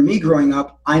 And for me growing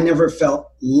up, I never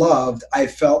felt loved. I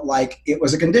felt like it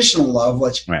was a conditional love,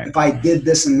 which Right. if I did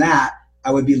this and that,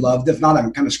 I would be loved. If not,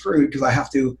 I'm kind of screwed because I have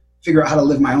to figure out how to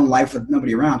live my own life with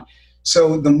nobody around.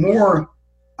 So the more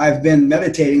I've been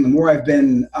meditating, the more I've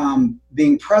been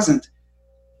being present,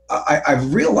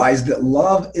 I've realized that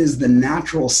love is the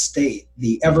natural state,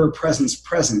 the ever-present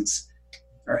presence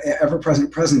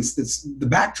that's the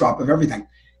backdrop of everything.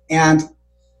 And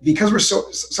because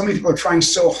so many people are trying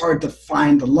so hard to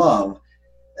find love,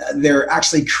 they're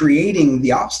actually creating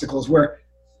the obstacles where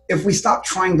if we stop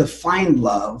trying to find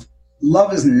love,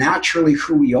 love is naturally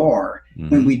who we are.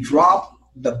 When we drop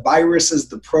the viruses,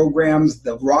 the programs,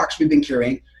 the rocks we've been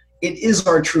carrying, it is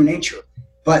our true nature.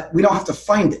 But we don't have to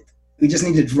find it. We just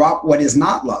need to drop what is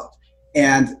not love.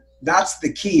 And that's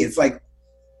the key. It's like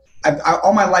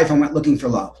all my life I went looking for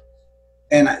love.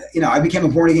 And I became a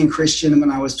born-again Christian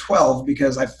when I was 12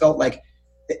 because I felt like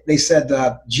they said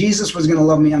Jesus was going to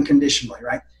love me unconditionally,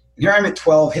 right? And here I'm at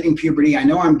 12, hitting puberty. I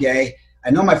know I'm gay. I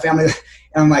know my family.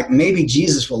 And I'm like, maybe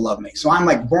Jesus will love me. So I'm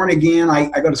like born again. I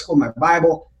go to school with my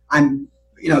Bible. I'm,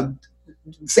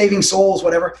 saving souls,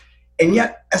 whatever. And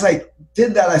yet, as I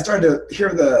did that, I started to hear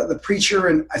the preacher,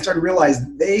 and I started to realize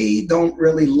they don't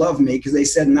really love me because they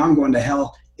said, now I'm going to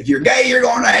hell. If you're gay, you're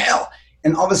going to hell.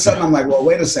 And all of a sudden, I'm like, well,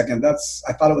 wait a second.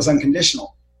 I thought it was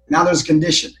unconditional. Now there's a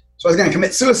condition. So I was going to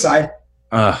commit suicide.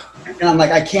 And I'm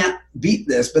like, I can't beat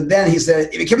this. But then he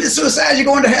said, if you commit suicide, you're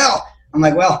going to hell. I'm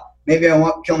like, well, maybe I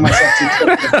won't kill myself too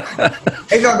quick.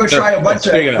 Maybe I'll go try a bunch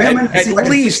of women. At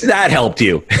least that helped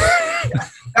you.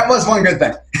 That was one good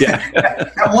thing. Yeah.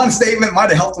 That one statement might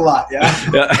have helped a lot. Yeah.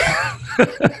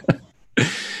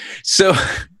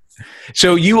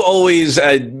 So you always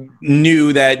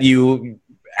knew that you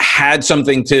had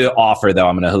something to offer, though.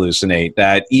 I'm going to hallucinate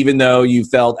that even though you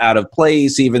felt out of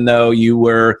place, even though you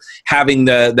were having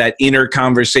that inner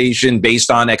conversation based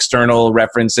on external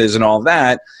references and all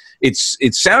that, it's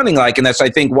sounding like, and that's I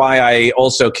think why I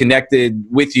also connected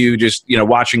with you, just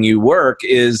watching you work,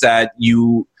 is that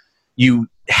you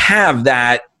have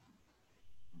that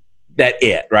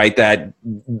it, right?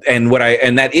 What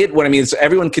I mean is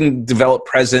everyone can develop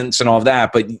presence and all of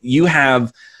that, but you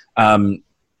have,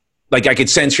 like I could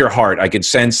sense your heart. I could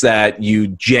sense that you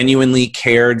genuinely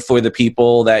cared for the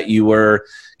people that you were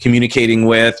communicating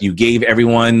with. You gave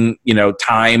everyone,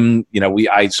 time.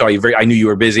 I saw you I knew you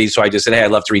were busy, so I just said, hey,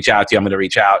 I'd love to reach out to you. I'm going to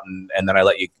reach out, and then I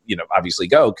let you, obviously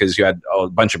go because you had a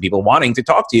bunch of people wanting to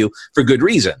talk to you for good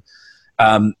reason.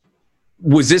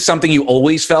 Was this something you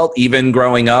always felt, even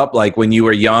growing up? Like when you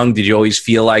were young, did you always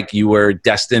feel like you were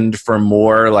destined for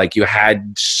more, like you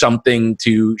had something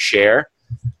to share?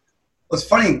 Well, it's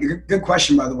funny. Good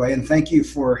question, by the way, and thank you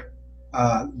for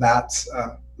that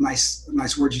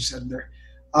nice words you said there.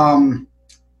 When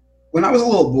I was a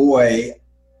little boy,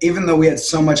 even though we had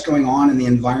so much going on in the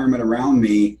environment around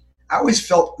me, I always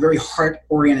felt very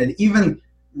heart-oriented. Even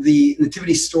the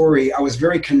nativity story, I was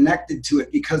very connected to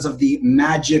it because of the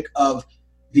magic of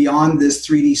beyond this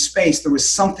 3D space. There was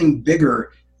something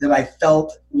bigger that I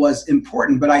felt was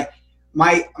important. But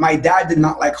my dad did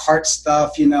not like heart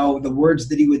stuff. The words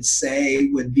that he would say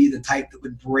would be the type that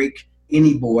would break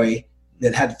any boy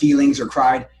that had feelings or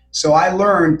cried. So I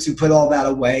learned to put all that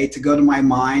away, to go to my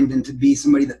mind and to be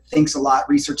somebody that thinks a lot,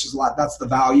 researches a lot. That's the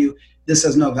value. This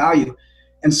has no value.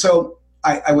 And so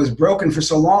I was broken for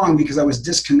so long because I was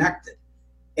disconnected.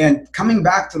 And coming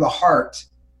back to the heart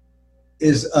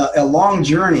is a long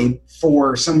journey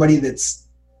for somebody that's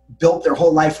built their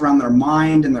whole life around their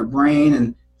mind and their brain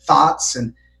and thoughts.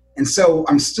 And so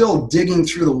I'm still digging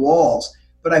through the walls,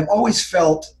 but I've always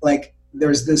felt like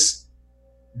there's this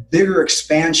bigger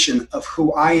expansion of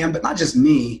who I am, but not just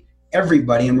me,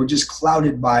 everybody. And we're just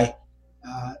clouded by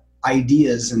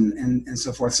ideas and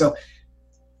so forth. So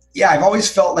yeah, I've always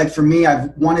felt like for me, I've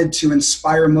wanted to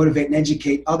inspire, motivate, and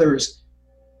educate others.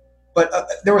 But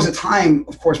there was a time,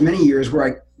 of course, many years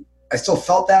where I still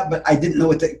felt that, but I didn't know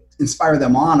what to inspire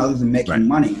them on other than making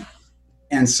money.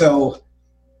 And so,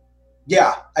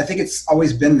 yeah, I think it's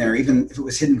always been there, even if it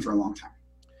was hidden for a long time.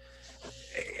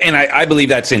 And I believe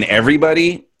that's in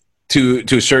everybody to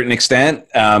a certain extent.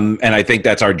 And I think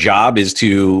that's our job, is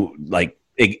to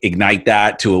ignite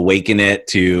that, to awaken it,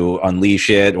 to unleash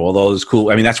it, all those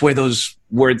cool. I mean, that's where those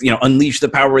words, unleash the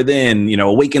power within,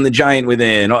 awaken the giant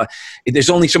within. There's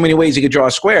only so many ways you could draw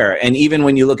a square. And even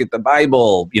when you look at the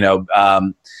Bible,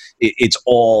 it's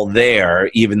all there,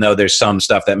 even though there's some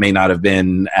stuff that may not have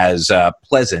been as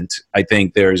pleasant. I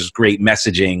think there's great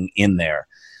messaging in there.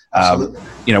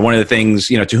 Absolutely. One of the things,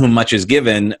 to whom much is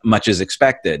given, much is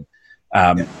expected.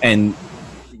 And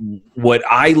what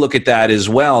I look at that as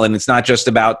well, and it's not just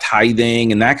about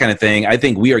tithing and that kind of thing. I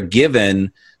think we are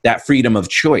given that freedom of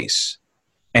choice,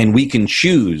 and we can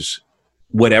choose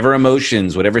whatever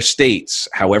emotions, whatever states,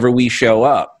 however we show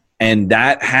up. And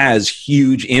that has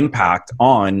huge impact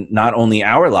on not only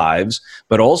our lives,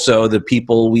 but also the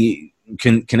people we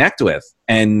can connect with.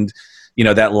 And,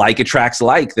 that like attracts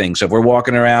like thing. So if we're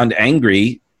walking around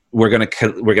angry, we're going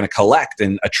to collect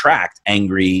and attract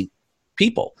angry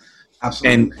people.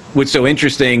 Absolutely. And what's so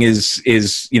interesting is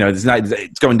it's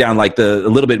going down like a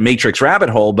little bit Matrix rabbit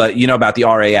hole, but about the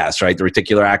RAS, right? The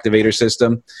reticular activator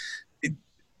system.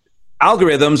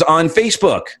 Algorithms on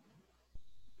Facebook.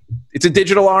 It's a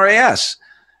digital RAS.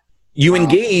 You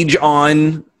engage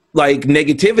on like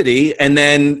negativity, and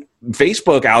then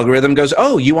Facebook algorithm goes,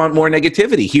 oh, you want more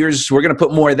negativity? We're going to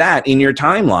put more of that in your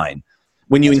timeline.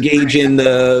 When you engage in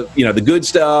the good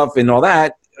stuff and all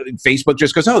that, Facebook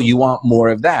just goes, oh, you want more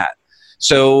of that.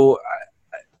 So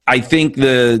I think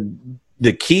the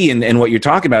key and what you're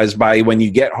talking about is by when you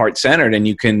get heart-centered and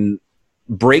you can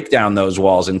break down those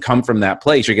walls and come from that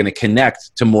place, you're going to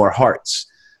connect to more hearts,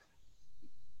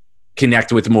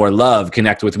 connect with more love,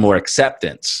 connect with more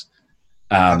acceptance.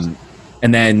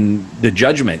 And then the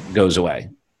judgment goes away.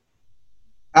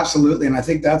 Absolutely. And I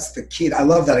think that's the key. I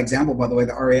love that example, by the way,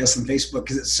 the RAS and Facebook,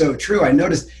 because it's so true. I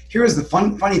noticed, here is the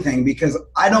funny thing, because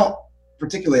I don't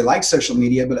particularly like social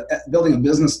media, but building a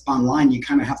business online, you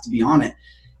kind of have to be on it.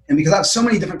 And because I have so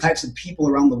many different types of people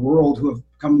around the world who have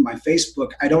come to my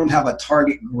Facebook, I don't have a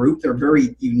target group. They're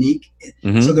very unique.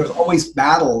 Mm-hmm. So there's always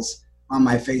battles on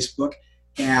my Facebook.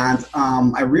 And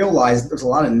I realized there's a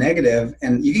lot of negative,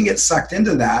 and you can get sucked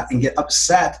into that and get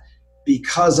upset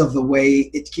because of the way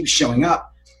it keeps showing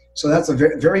up. So that's a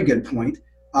very, very good point.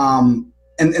 And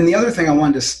the other thing I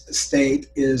wanted to state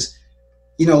is,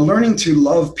 learning to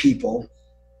love people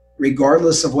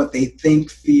regardless of what they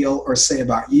think, feel, or say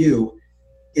about you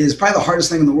is probably the hardest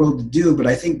thing in the world to do. But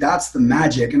I think that's the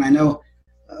magic. And I know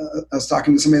I was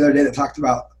talking to somebody the other day that talked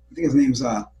about, I think his name's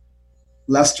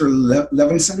Lester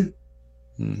Levinson.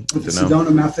 With the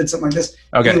Sedona method, something like this.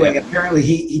 Okay. Anyway, apparently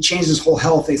he changed his whole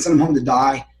health. They sent him home to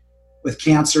die with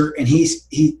cancer, and he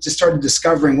just started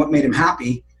discovering what made him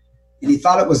happy. And he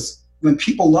thought it was when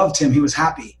people loved him, he was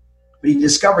happy. But he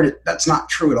discovered that's not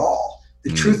true at all.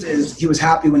 The truth is he was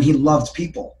happy when he loved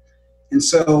people. And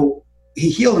so he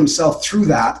healed himself through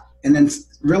that, and then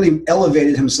really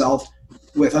elevated himself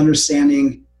with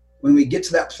understanding when we get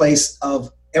to that place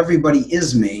of everybody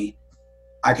is me,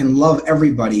 I can love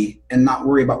everybody and not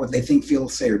worry about what they think, feel,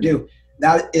 say, or do.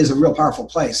 That is a real powerful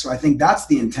place. So I think that's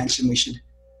the intention we should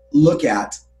look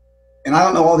at. And I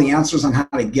don't know all the answers on how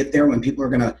to get there when people are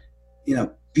going to,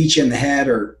 beat you in the head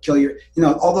or kill you.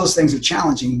 All those things are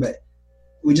challenging, but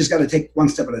we just got to take one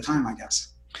step at a time, I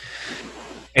guess.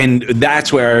 And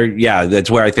that's where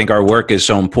I think our work is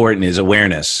so important, is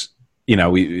awareness.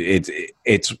 The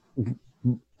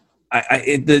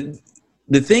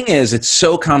thing is, it's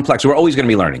so complex. We're always going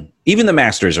to be learning. Even the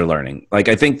masters are learning. Like,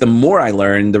 I think the more I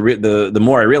learn, the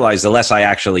more I realize, the less I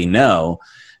actually know.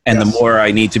 And yes. The more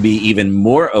I need to be even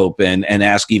more open and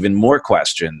ask even more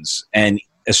questions. And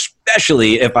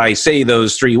especially if I say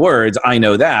those 3 words, I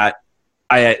know that,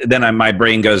 my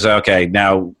brain goes, okay,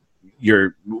 now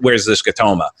where's the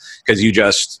scotoma? Because you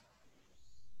just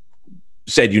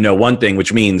said one thing,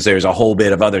 which means there's a whole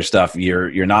bit of other stuff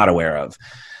you're not aware of.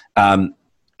 And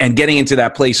getting into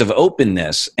that place of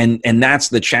openness. And that's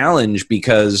the challenge,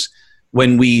 because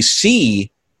when we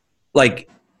see like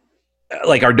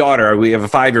our daughter, we have a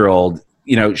 5-year-old,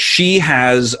 she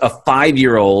has a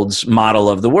 5-year-old's model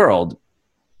of the world,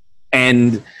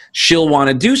 and she'll want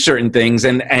to do certain things.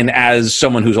 And as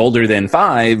someone who's older than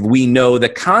 5, we know the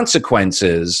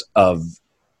consequences of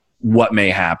what may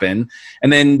happen.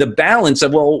 And then the balance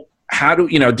of, well, how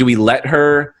do we let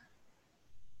her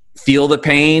feel the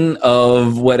pain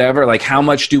of whatever, like how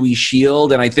much do we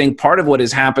shield? And I think part of what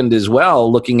has happened as well,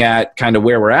 looking at kind of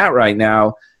where we're at right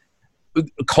now,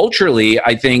 culturally,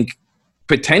 I think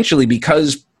potentially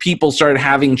because people started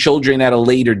having children at a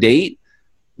later date,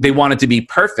 they wanted to be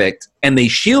perfect, and they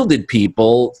shielded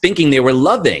people thinking they were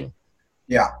loving.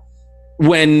 Yeah.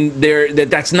 When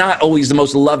that's not always the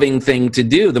most loving thing to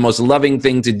do. The most loving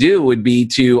thing to do would be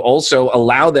to also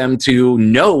allow them to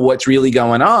know what's really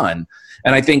going on.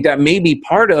 And I think that may be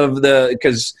part of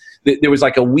because there was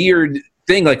like a weird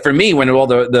thing, like for me, when all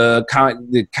the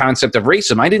concept of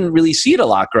racism, I didn't really see it a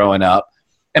lot growing up,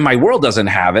 and my world doesn't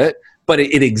have it, but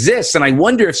it exists. And I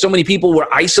wonder if so many people were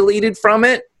isolated from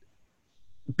it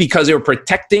because they were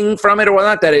protecting from it or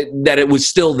whatnot, that it was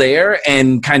still there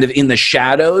and kind of in the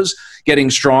shadows getting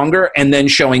stronger and then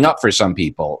showing up for some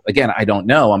people. Again, I don't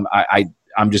know.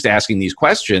 I'm just asking these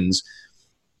questions.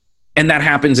 And that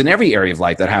happens in every area of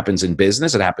life. That happens in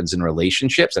business. It happens in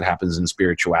relationships. It happens in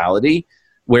spirituality,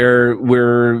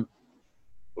 where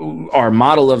our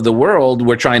model of the world,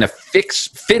 we're trying to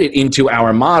fit it into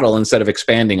our model instead of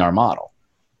expanding our model.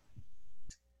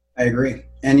 I agree.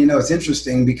 And, it's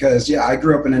interesting because, I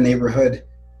grew up in a neighborhood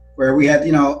where we had,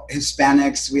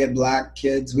 Hispanics, we had black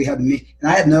kids, we had me,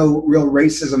 and I had no real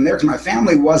racism there because my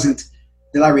family wasn't,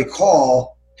 that I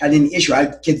recall, had any issue. I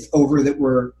had kids over that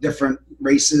were different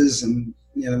races and,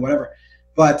 whatever.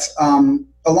 But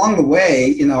along the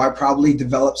way, I probably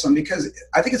developed some, because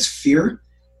I think it's fear.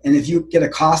 And if you get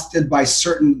accosted by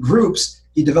certain groups,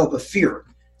 you develop a fear.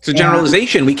 It's a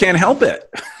generalization. We can't help it.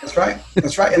 That's right.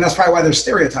 That's right. And that's probably why there's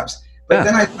stereotypes. But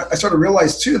then I sort of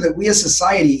realized, too, that we as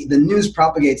society, the news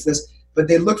propagates this, but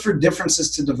they look for differences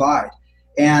to divide.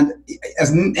 And as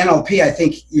an NLP, I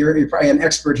think you're probably an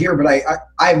expert here, but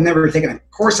I've never taken a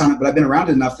course on it, but I've been around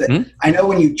enough that I know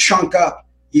when you chunk up,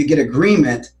 you get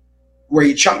agreement. Where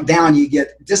you chunk down, you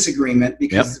get disagreement,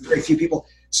 because there's very few people.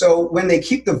 So when they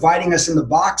keep dividing us into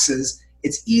boxes,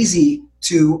 it's easy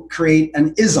to create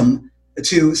an ism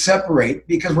to separate,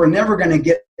 because we're never going to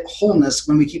get wholeness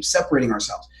when we keep separating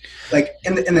ourselves. Like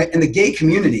in the gay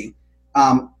community,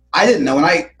 I didn't know, and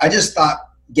I just thought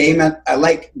gay meant I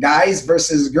like guys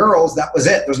versus girls. That was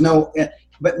it. There's no,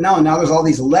 but no, now there's all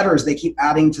these letters they keep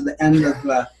adding to the end of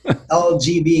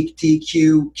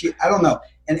LGBTQ. I don't know.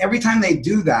 And every time they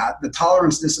do that, the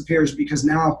tolerance disappears, because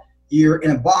now you're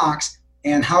in a box.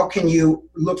 And how can you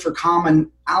look for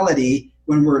commonality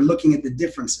when we're looking at the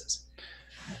differences?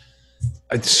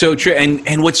 It's so true.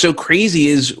 And what's so crazy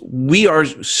is we are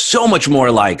so much more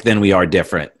alike than we are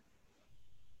different.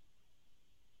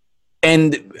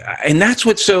 And that's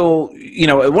what's so,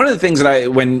 one of the things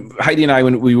that when Heidi and I,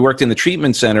 when we worked in the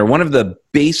treatment center, one of the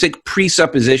basic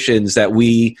presuppositions that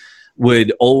we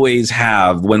would always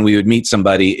have when we would meet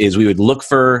somebody is we would look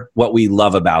for what we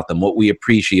love about them, what we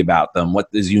appreciate about them, what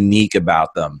is unique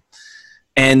about them.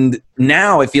 And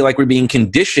now I feel like we're being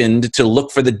conditioned to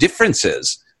look for the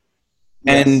differences.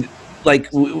 Yes. And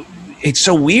it's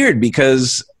so weird,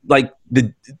 because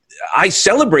I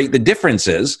celebrate the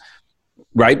differences,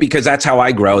 right? Because that's how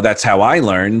I grow. That's how I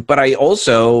learn. But I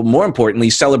also, more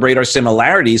importantly, celebrate our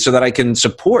similarities so that I can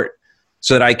support,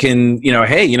 so that I can,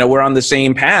 hey, we're on the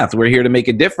same path. We're here to make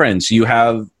a difference. You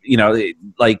have,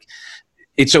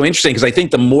 it's so interesting, because I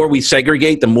think the more we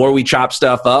segregate, the more we chop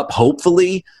stuff up,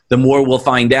 hopefully, the more we'll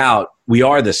find out we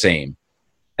are the same.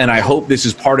 And I hope this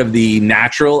is part of the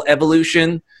natural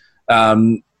evolution, of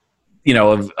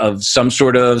some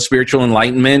sort of spiritual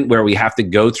enlightenment where we have to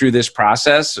go through this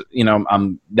process.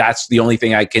 That's the only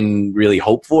thing I can really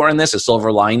hope for in this, a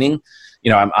silver lining.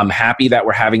 I'm happy that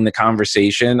we're having the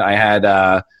conversation. I had,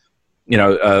 a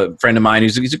friend of mine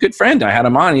he's a good friend. I had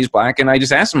him on, he's black. And I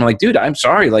just asked him, dude, I'm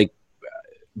sorry.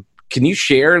 Can you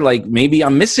share, maybe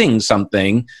I'm missing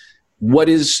something. What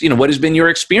has been your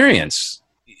experience?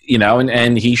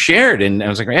 And he shared, and I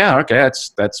was like, yeah, okay,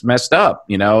 that's messed up,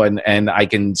 and I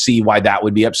can see why that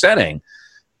would be upsetting.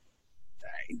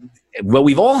 Well,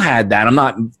 we've all had that. I'm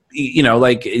not,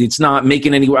 it's not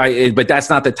making any, but that's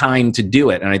not the time to do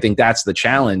it. And I think that's the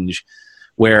challenge,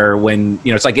 where when,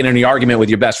 it's like in any argument with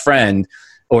your best friend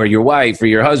or your wife or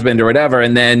your husband or whatever.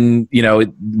 And then,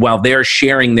 while they're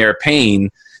sharing their pain,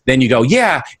 then you go,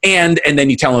 yeah. And then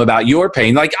you tell them about your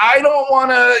pain. I don't want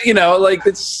to, did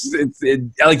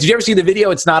you ever see the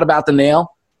video? It's Not About the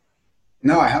Nail.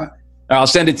 No, I haven't. I'll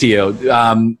send it to you.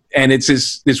 And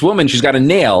it's this woman, she's got a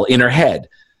nail in her head.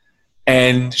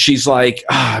 And she's like,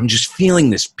 I'm just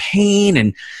feeling this pain.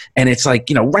 And it's right,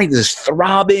 this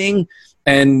throbbing.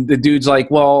 And the dude's like,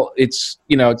 well, it's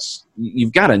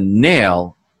you've got a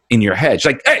nail in your head.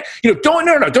 She's like, hey,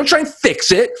 don't try and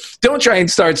fix it. Don't try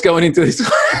and start going into this.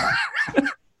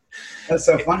 That's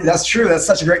so funny. That's true. That's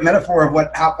such a great metaphor of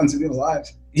what happens in people's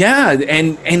lives. Yeah.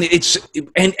 And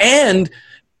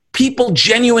people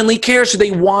genuinely care. So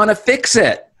they want to fix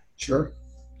it. Sure.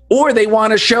 Or they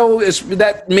want to show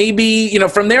that maybe,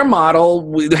 from their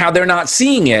model, how they're not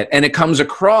seeing it. And it comes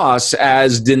across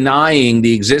as denying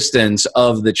the existence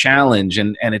of the challenge.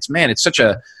 And it's such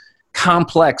a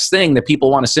complex thing that people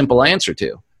want a simple answer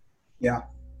to. Yeah.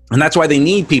 And that's why they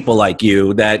need people like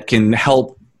you that can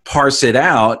help parse it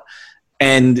out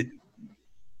and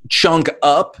chunk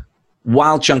up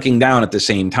while chunking down at the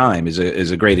same time is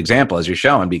a great example, as you're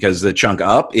showing, because the chunk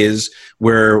up is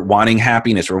we're wanting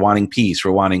happiness, we're wanting peace,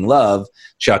 we're wanting love.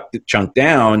 Chunk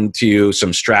down to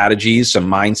some strategies, some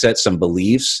mindsets, some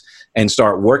beliefs, and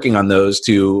start working on those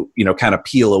to, kind of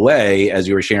peel away, as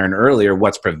you were sharing earlier,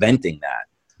 what's preventing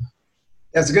that.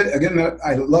 That's a good.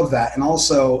 I love that. And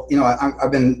also,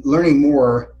 I've been learning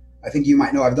more. I think you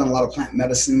might know I've done a lot of plant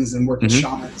medicines and worked with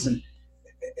shamans, and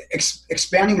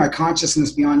expanding my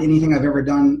consciousness beyond anything I've ever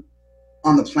done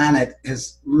on the planet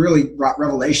has really brought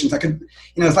revelations.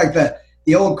 It's like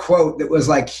the old quote that was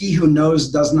like, he who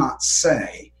knows does not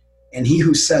say, and he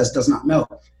who says does not know.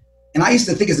 And I used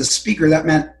to think as a speaker, that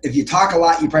meant if you talk a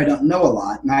lot, you probably don't know a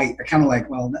lot. And I kind of like,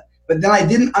 but then I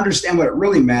didn't understand what it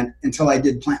really meant until I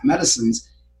did plant medicines.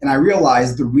 And I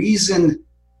realized the reason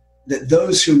that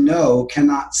those who know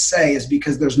cannot say is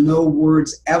because there's no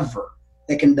words ever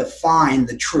that can define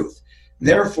the truth.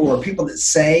 Therefore, people that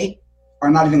say are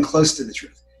not even close to the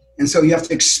truth. And so you have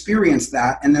to experience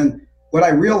that. And then what I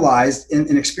realized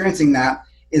in experiencing that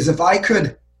is if I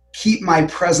could keep my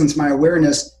presence, my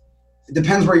awareness, it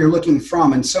depends where you're looking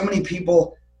from. And so many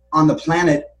people on the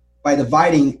planet, by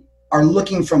dividing, are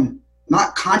looking from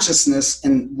not consciousness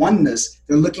and oneness.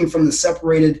 They're looking from the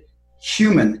separated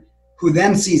human who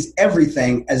then sees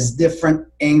everything as different,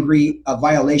 angry, a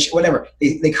violation, whatever.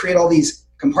 They create all these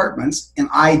compartments, and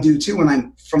I do too when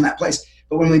I'm from that place.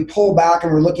 But when we pull back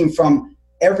and we're looking from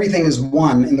everything is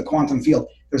one in the quantum field,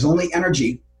 there's only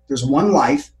energy, there's one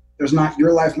life, there's not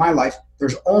your life, my life,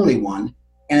 there's only one.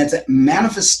 And it's a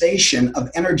manifestation of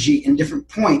energy in different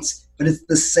points, but it's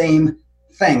the same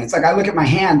thing. It's like I look at my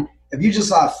hand, if you just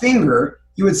saw a finger,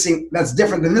 you would think that's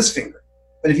different than this finger.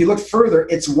 But if you look further,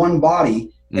 it's one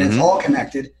body and it's all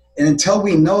connected. And until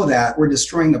we know that, we're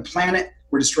destroying the planet,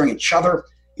 we're destroying each other.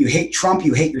 You hate Trump,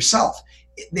 you hate yourself.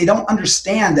 They don't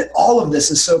understand that all of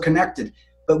this is so connected.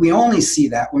 But we only see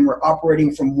that when we're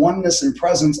operating from oneness and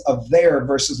presence of there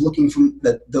versus looking from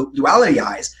the duality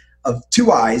eyes of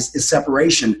two eyes is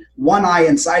separation. One eye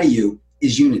inside of you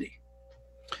is unity.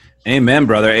 Amen,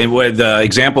 brother. And what the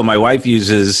example my wife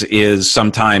uses is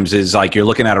sometimes is like you're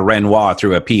looking at a Renoir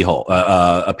through a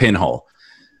pinhole.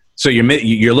 So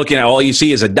you're looking at, all you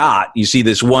see is a dot. You see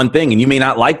this one thing, and you may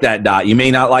not like that dot. You may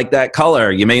not like that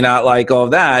color. You may not like all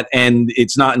of that. And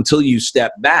it's not until you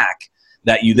step back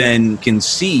that you then can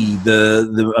see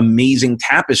the amazing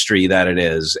tapestry that it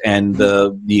is and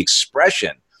the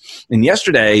expression. And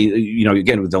yesterday,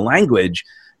 again, with the language,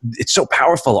 it's so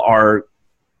powerful.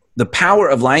 The power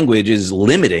of language is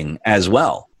limiting as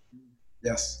well.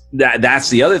 Yes. That's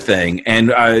the other thing.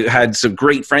 And I had some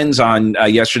great friends on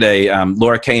yesterday,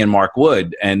 Laura Kay and Mark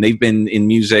Wood, and they've been in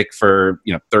music for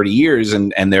 30 years,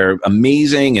 and they're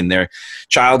amazing. And their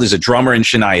child is a drummer in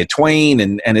Shania Twain,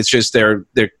 and it's just they're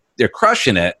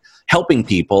crushing it, helping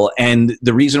people. And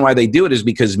the reason why they do it is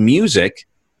because music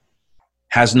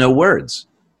has no words,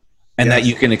 and that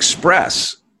you can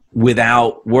express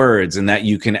without words, and that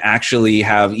you can actually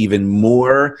have even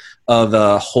more of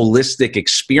a holistic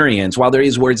experience. While there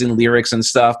is words and lyrics and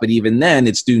stuff, but even then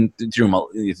it's through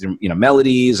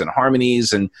melodies and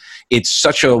harmonies, and it's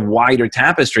such a wider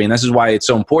tapestry. And this is why it's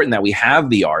so important that we have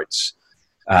the arts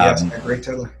yes, I agree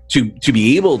totally. to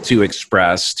be able to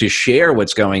express, to share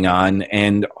what's going on.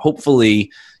 And hopefully,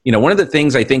 one of the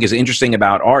things I think is interesting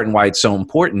about art and why it's so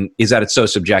important is that it's so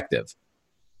subjective.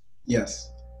 Yes.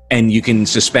 And you can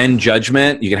suspend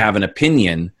judgment, you can have an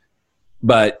opinion,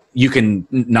 but you can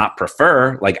not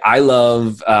prefer. Like I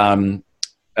love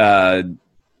Dali,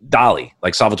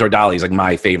 like Salvatore Dali is like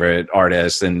my favorite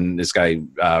artist, and this guy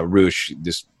Rush,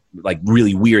 this like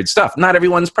really weird stuff. Not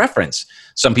everyone's preference.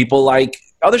 Some people like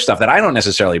other stuff that I don't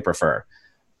necessarily prefer.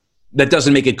 That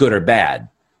doesn't make it good or bad.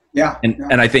 Yeah.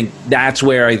 And I think that's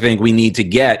where I think we need to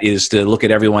get, is to look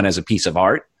at everyone as a piece of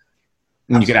art.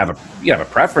 And you can have a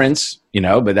preference,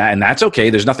 but that's okay.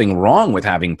 There's nothing wrong with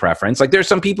having preference. Like there's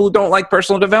some people who don't like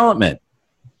personal development.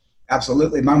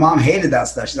 Absolutely. My mom hated that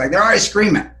stuff. She's like, they're always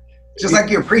screaming. Just like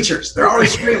your preachers. They're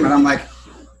always screaming. I'm like,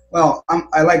 well,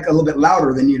 I like a little bit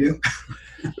louder than you do.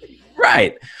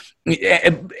 Right.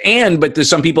 But there's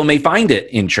some people may find it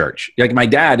in church. Like my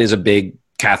dad is a big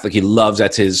Catholic. He loves,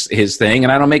 that's his thing.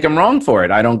 And I don't make him wrong for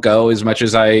it. I don't go as much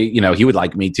as he would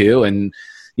like me to. And,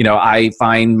 I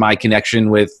find my connection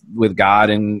with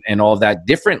God and all of that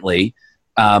differently.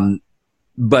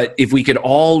 But if we could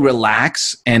all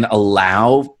relax and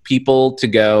allow people to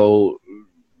go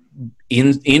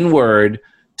inward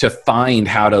to find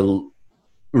how to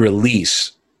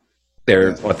release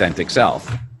their authentic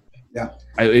self. Yeah.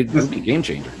 It would be a game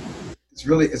changer. It's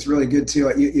really good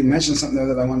too. You mentioned something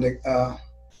there that I wanted to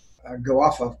go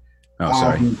off of. Oh,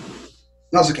 sorry.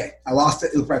 That's okay. I lost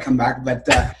it. It'll probably come back. But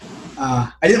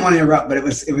I didn't want to interrupt, but it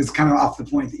was kind of off the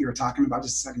point that you were talking about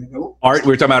just a second ago. Art. We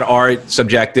were talking about art,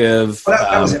 subjective. Well,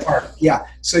 that was it. Art. Yeah.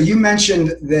 So you mentioned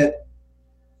that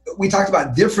we talked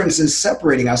about differences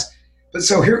separating us. But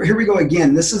so here we go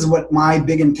again. This is what my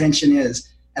big intention is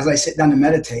as I sit down to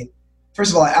meditate.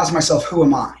 First of all, I ask myself, who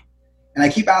am I? And I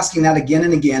keep asking that again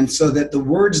and again so that the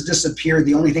words disappear.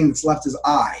 The only thing that's left is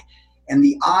I. And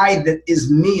the I that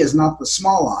is me is not the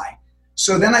small I.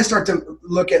 So then I start to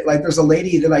look at, like, there's a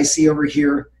lady that I see over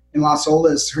here in Las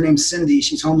Olas. Her name's Cindy.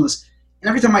 She's homeless. And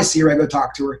every time I see her, I go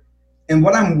talk to her. And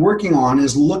what I'm working on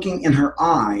is looking in her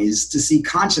eyes to see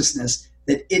consciousness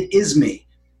that it is me.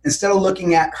 Instead of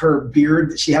looking at her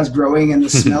beard that she has growing and the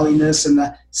smelliness and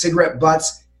the cigarette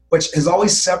butts, which has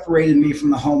always separated me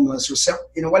from the homeless,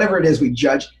 or whatever it is we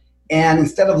judge. And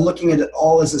instead of looking at it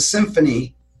all as a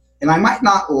symphony, and I might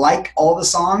not like all the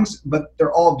songs, but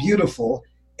they're all beautiful.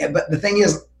 But the thing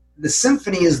is, the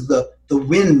symphony is the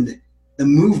wind, the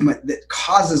movement that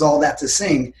causes all that to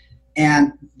sing.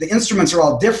 And the instruments are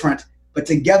all different, but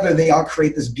together they all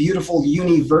create this beautiful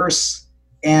universe.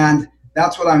 And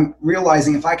that's what I'm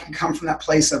realizing. If I can come from that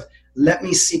place of, let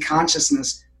me see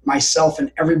consciousness, myself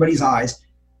in everybody's eyes,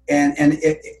 and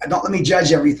don't let me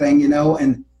judge everything,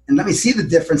 and let me see the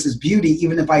difference as beauty,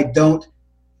 even if I don't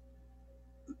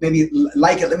maybe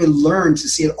like it. Let me learn to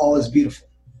see it all as beautiful.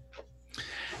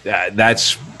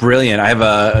 That's brilliant. I have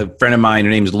a friend of mine.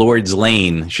 Her name's Lords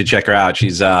Lane. You should check her out.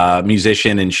 She's a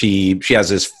musician, and she has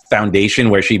this foundation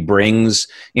where she brings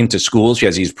into schools. She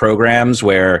has these programs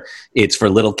where it's for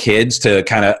little kids to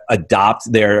kind of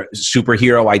adopt their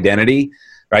superhero identity,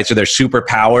 right? So their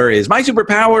superpower is, my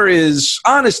superpower is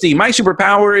honesty. My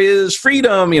superpower is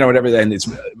freedom, whatever. And it's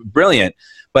brilliant.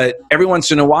 But every once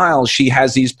in a while, she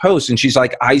has these posts, and she's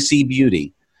like, I see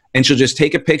beauty. And she'll just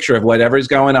take a picture of whatever's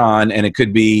going on, and it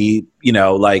could be,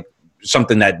 like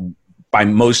something that by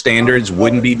most standards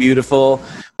wouldn't be beautiful,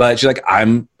 but she's like,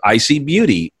 I see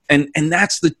beauty. And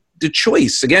that's the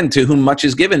choice. Again, to whom much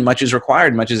is given, much is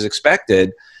required, much is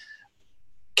expected.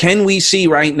 Can we see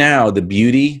right now the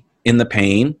beauty in the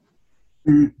pain?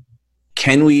 Mm-hmm.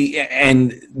 Can we?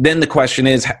 And then the question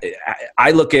is,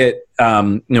 I look at,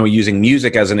 using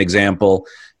music as an example,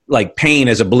 like pain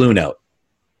as a blue note.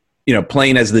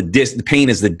 Pain as the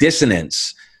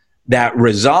dissonance that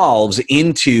resolves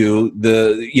into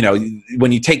the,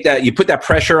 when you take that, you put that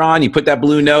pressure on, you put that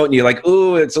blue note, and you're like,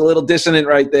 ooh, it's a little dissonant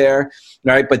right there,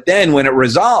 right? But then when it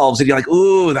resolves, and you're like,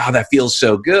 ooh, that feels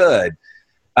so good.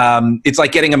 It's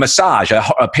like getting a massage,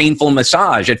 a painful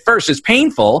massage. At first, it's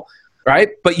painful, right?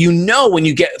 But when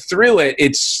you get through it,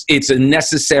 it's a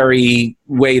necessary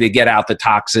way to get out the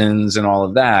toxins and all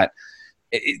of that.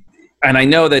 And I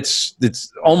know that's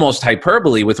almost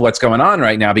hyperbole with what's going on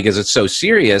right now because it's so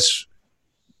serious,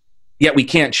 yet we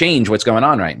can't change what's going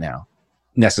on right now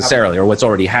necessarily, or what's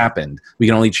already happened. We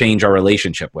can only change our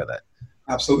relationship with it.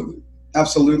 Absolutely.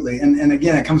 Absolutely. And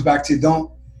again, it comes back to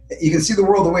you can see the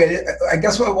world the way it is. I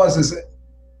guess what it was is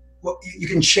you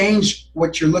can change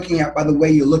what you're looking at by the way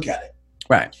you look at it.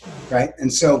 Right. Right.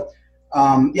 And so,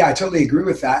 I totally agree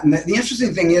with that. And the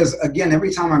interesting thing is, again,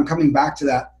 every time I'm coming back to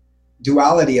that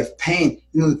duality of pain,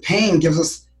 the pain gives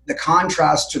us the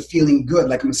contrast to feeling good,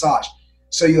 like a massage.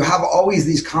 So you have always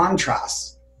these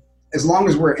contrasts. As long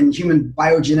as we're in human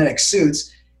biogenetic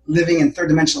suits living in third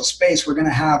dimensional space, we're going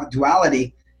to have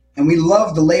duality. And we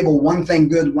love to label one thing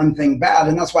good, one thing bad.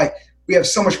 And that's why we have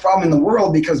so much problem in the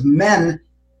world, because men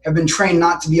have been trained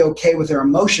not to be okay with their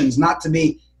emotions, not to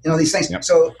be, these things. Yep.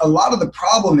 So a lot of the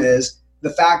problem is the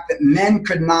fact that men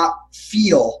could not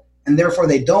feel, and therefore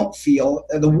they don't feel.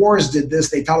 The wars did this.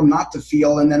 They taught them not to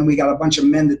feel, and then we got a bunch of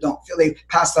men that don't feel. They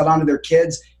passed that on to their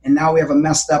kids, and now we have a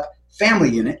messed up family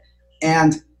unit.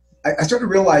 And I started to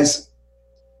realize,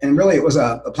 and really it was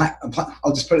a plant,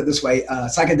 I'll just put it this way,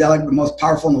 psychedelic, the most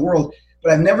powerful in the world,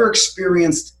 but I've never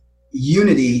experienced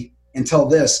unity until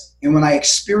this. And when I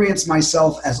experienced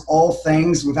myself as all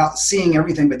things without seeing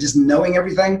everything, but just knowing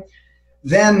everything,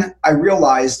 then I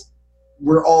realized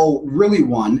we're all really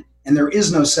one. And there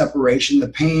is no separation. The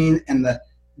pain and the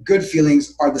good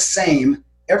feelings are the same.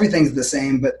 Everything's the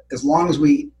same. But as long as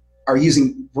we are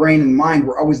using brain and mind,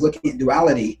 we're always looking at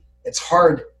duality. It's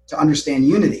hard to understand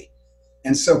unity.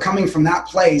 And so coming from that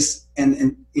place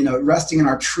and resting in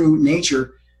our true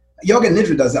nature, Yoga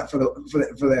Nidra does that for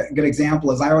the good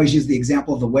example. Is I always use the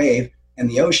example of the wave and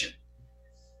the ocean.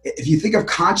 If you think of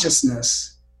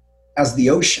consciousness as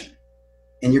the ocean,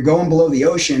 and you're going below the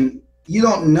ocean, you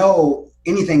don't know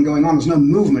anything going on. There's no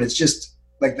movement. It's just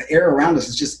like the air around us.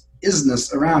 It's just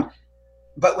isness around.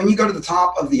 But when you go to the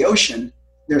top of the ocean,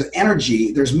 there's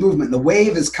energy, there's movement. The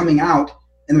wave is coming out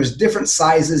and there's different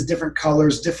sizes, different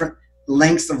colors, different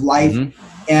lengths of life.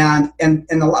 And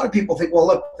a lot of people think, well,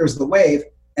 look, there's the wave,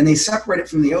 and they separate it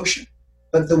from the ocean.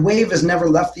 But the wave has never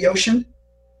left the ocean.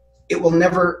 It will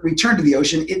never return to the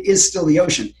ocean. It is still the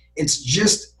ocean. It's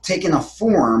just taken a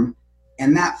form,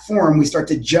 and that form we start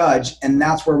to judge, and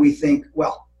that's where we think,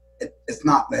 well, it's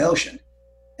not the ocean.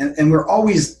 And we're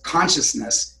always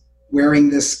consciousness wearing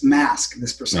this mask,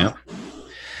 this persona.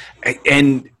 Yeah.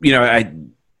 And, I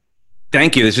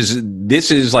thank you.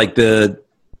 This is like the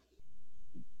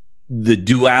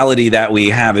duality that we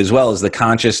have, as well as the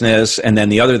consciousness and then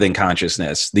the other than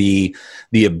consciousness, the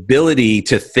ability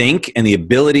to think and the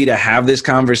ability to have this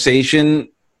conversation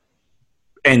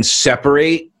and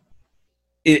separate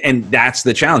it, and that's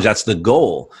the challenge. That's the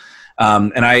goal.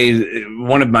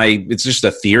 It's just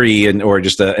a theory or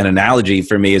just an analogy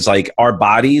for me, is like our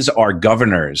bodies are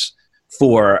governors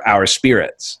for our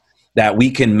spirits, that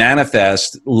we can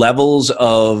manifest levels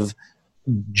of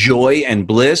joy and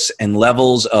bliss and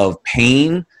levels of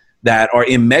pain that are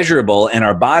immeasurable, and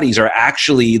our bodies are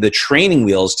actually the training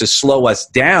wheels to slow us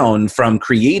down from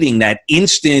creating that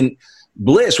instant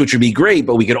bliss, which would be great,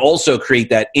 but we could also create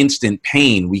that instant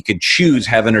pain. We could choose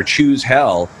heaven or choose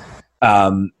hell.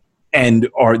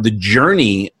 The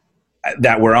journey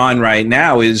that we're on right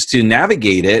now is to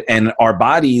navigate it, and our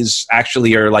bodies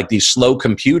actually are like these slow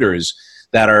computers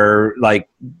that are like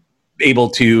able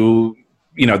to,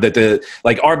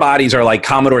 our bodies are like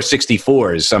Commodore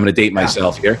 64s. So I'm going to date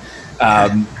myself here.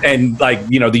 And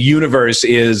the universe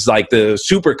is like the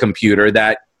supercomputer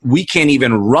that we can't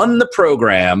even run the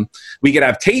program. We could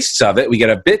have tastes of it. We could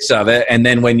have bits of it. And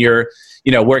then when you're,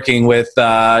 working with,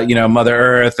 Mother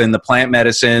Earth and the plant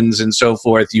medicines and so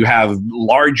forth, you have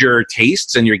larger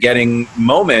tastes and you're getting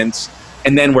moments.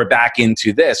 And then we're back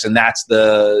into this. And that's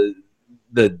the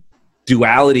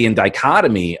duality and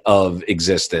dichotomy of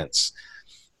existence.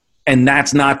 And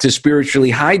that's not to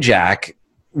spiritually hijack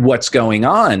what's going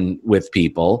on with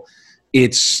people.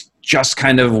 It's just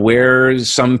kind of where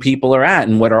some people are at,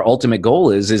 and what our ultimate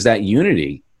goal is that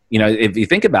unity. If you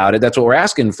think about it, that's what we're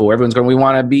asking for. Everyone's going, we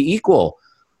want to be equal.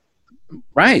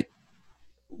 Right.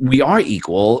 We are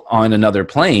equal on another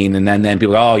plane. And then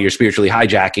people go, oh, you're spiritually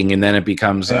hijacking. And then it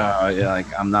becomes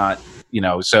I'm not,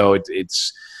 so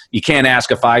it's, you can't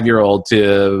ask a 5-year-old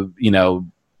to,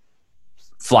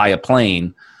 fly a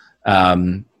plane.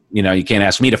 You can't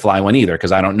ask me to fly one either,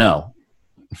 because I don't know.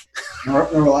 Nor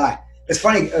will I. It's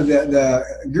funny, the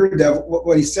Gurudev,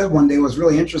 what he said one day was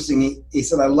really interesting. He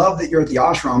said, I love that you're at the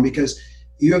ashram, because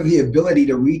you have the ability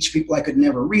to reach people I could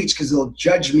never reach, because they'll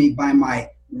judge me by my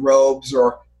robes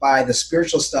or by the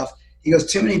spiritual stuff. He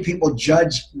goes, too many people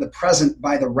judge the present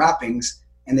by the wrappings,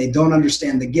 and they don't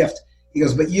understand the gift. He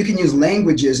goes, but you can use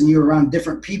languages, and you're around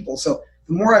different people. So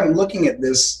the more I'm looking at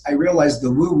this, I realize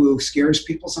the woo-woo scares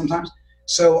people sometimes.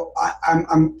 So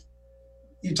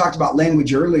you talked about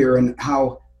language earlier and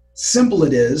how simple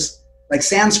it is. Like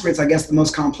Sanskrit's, I guess, the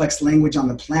most complex language on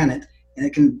the planet, and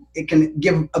it can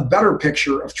give a better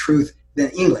picture of truth than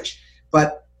English.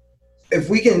 But if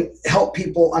we can help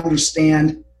people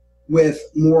understand with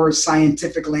more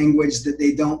scientific language that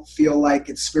they don't feel like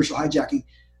it's spiritual hijacking,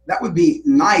 that would be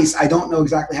nice. I don't know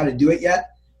exactly how to do it yet,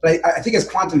 but I think as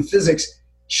quantum physics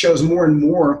shows more and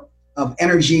more of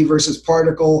energy versus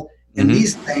particle and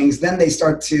these things, then they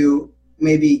start to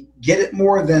maybe get it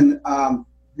more than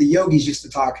the yogis used to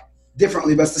talk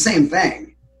differently, but it's the same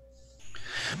thing.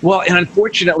 Well, and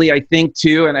unfortunately, I think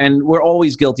too, and we're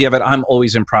always guilty of it. I'm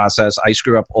always in process. I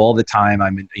screw up all the time.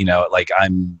 I'm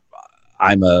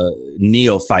a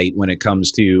neophyte when it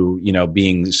comes to,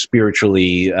 being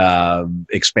spiritually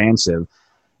expansive.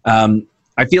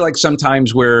 I feel like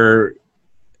sometimes we're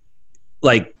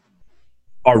like,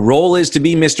 our role is to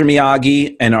be Mr.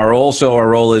 Miyagi, and our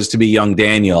role is to be young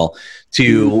Daniel,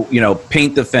 to,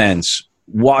 paint the fence,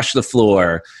 wash the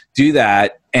floor, do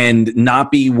that, and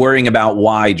not be worrying about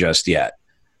why just yet.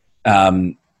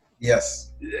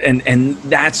 Yes. And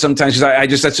that's sometimes,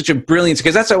 that's such a brilliance,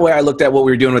 because that's the way I looked at what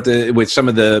we were doing with some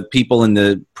of the people in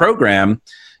the program.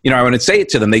 I want to say it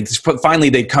to them. Finally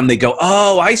they'd come, they go,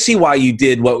 oh, I see why you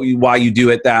did why you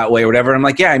do it that way or whatever. I'm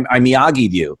like, yeah, I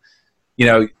Miyagi'd you.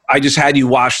 I just had you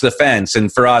wash the fence.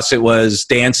 And for us, it was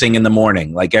dancing in the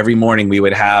morning. Like every morning we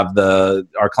would have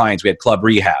our clients, we had club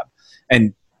rehab,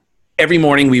 and every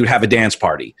morning we would have a dance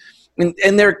party.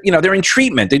 And they're in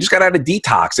treatment. They just got out of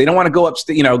detox. They don't want to go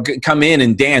come in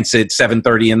and dance at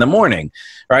 7:30 in the morning,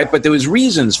 right? But there was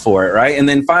reasons for it, right? And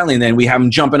then finally, we have them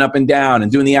jumping up and down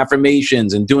and doing the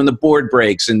affirmations and doing the board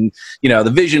breaks and,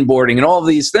 the vision boarding and all of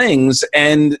these things.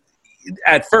 And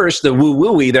at first, the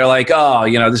woo-woo-y, they're like, oh,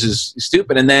 this is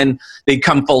stupid. And then they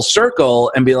come full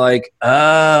circle and be like,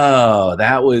 oh,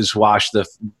 that was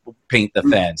paint the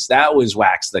fence. That was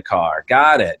wax the car.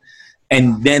 Got it.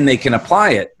 And then they can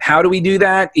apply it. How do we do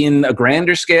that in a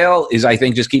grander scale is, I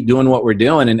think, just keep doing what we're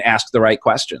doing and ask the right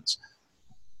questions.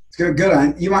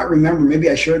 Good. You might remember, maybe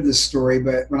I shared this story,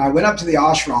 but when I went up to the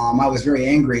ashram, I was very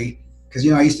angry because,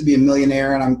 I used to be a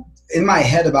millionaire and I'm in my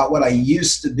head about what I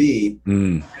used to be.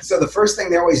 So the first thing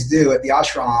they always do at the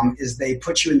ashram is they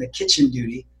put you in the kitchen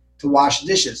duty to wash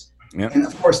dishes. Yep. And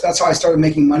of course, that's how I started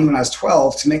making money when I was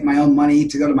 12, to make my own money,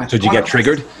 to go to my So did you get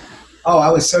triggered? Oh, I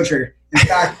was so triggered. In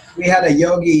fact, we had a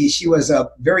yogi. She was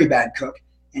a very bad cook,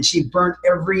 and she burnt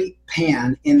every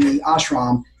pan in the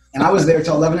ashram. And I was there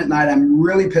till 11 at night. I'm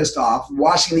really pissed off,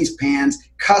 washing these pans,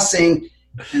 cussing.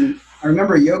 And I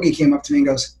remember a yogi came up to me and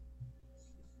goes,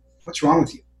 "What's wrong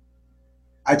with you?"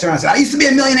 I turned around and said, "I used to be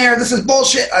a millionaire. This is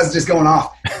bullshit." I was just going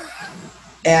off.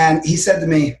 And he said to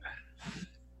me,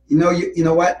 you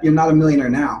know what? You're not a millionaire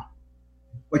now.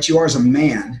 What you are is a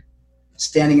man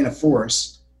standing in a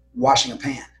forest washing a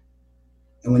pan.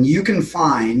 And when you can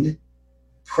find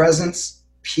presence,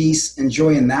 peace, and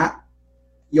joy in that,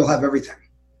 you'll have everything.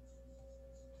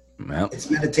 Well,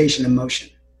 it's meditation and motion.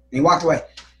 And he walked away.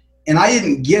 And I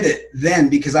didn't get it then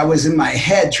because I was in my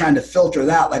head trying to filter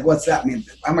that. Like, what's that mean?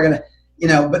 How am I going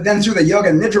to, but then through the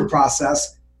yoga nidra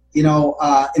process, in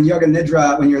yoga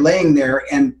nidra, when you're laying there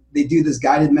and they do this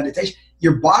guided meditation,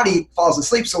 your body falls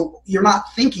asleep. So you're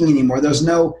not thinking anymore. There's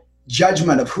no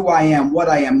judgment of who I am, what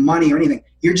I am, money or anything.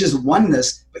 You're just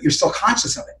oneness, but you're still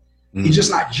conscious of it. You're just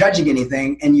not judging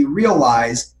anything. And you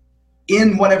realize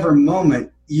in whatever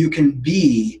moment you can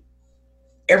be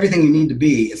everything you need to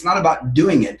be. It's not about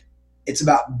doing it. It's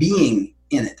about being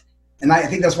in it. And I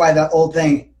think that's why that old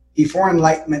thing, before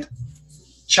enlightenment,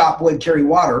 chop wood, carry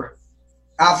water.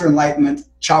 After enlightenment,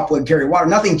 chop wood, carry water.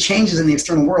 Nothing changes in the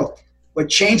external world. What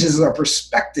changes is our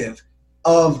perspective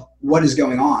of what is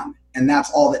going on. And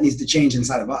that's all that needs to change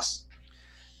inside of us.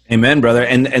 Amen, brother.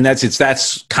 And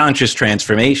that's conscious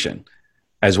transformation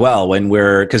as well,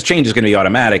 because change is going to be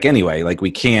automatic anyway. Like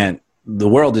the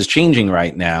world is changing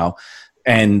right now.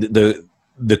 And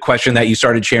the question that you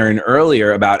started sharing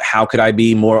earlier about how could I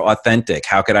be more authentic?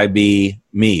 How could I be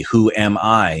me? Who am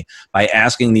I? By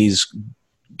asking these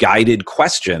guided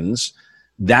questions,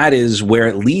 that is where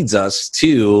it leads us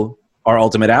to our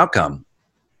ultimate outcome.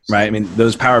 Right. I mean,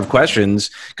 those power of questions,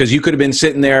 because you could have been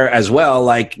sitting there as well,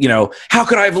 like, how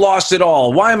could I have lost it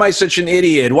all? Why am I such an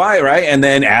idiot? Why? Right. And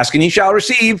then ask and you shall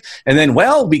receive. And then,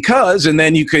 because, and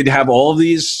then you could have all of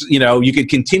these, you could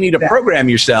continue to program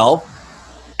yourself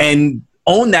and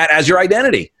own that as your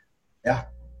identity. Yeah.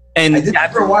 And I did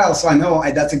that for a while. So I know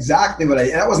that's exactly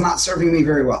that was not serving me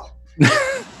very well.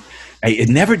 It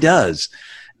never does.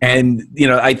 And,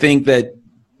 I think that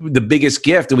the biggest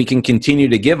gift that we can continue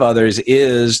to give others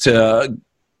is to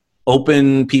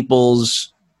open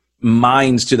people's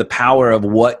minds to the power of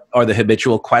what are the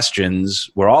habitual questions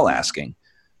we're all asking.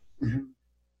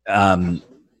 Mm-hmm.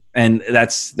 And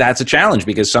that's a challenge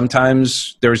because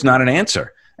sometimes there's not an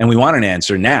answer and we want an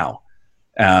answer now.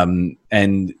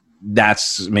 And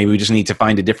that's maybe we just need to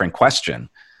find a different question.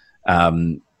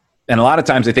 And a lot of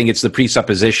times I think it's the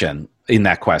presupposition in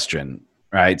that question.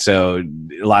 Right. So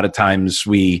a lot of times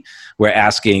we're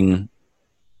asking,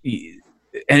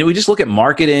 and we just look at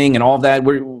marketing and all of that.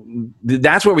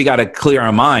 That's where we got to clear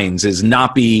our minds, is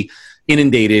not be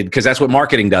inundated, because that's what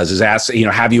marketing does, is ask,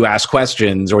 have you ask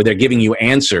questions, or they're giving you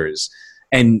answers.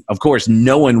 And of course,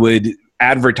 no one would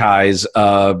advertise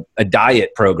a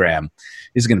diet program.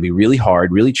 This is going to be really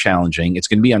hard, really challenging. It's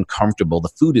going to be uncomfortable. The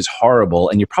food is horrible,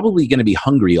 and you're probably going to be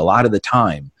hungry a lot of the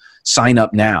time. Sign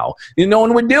up now. No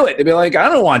one would do it. They'd be like, I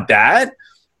don't want that.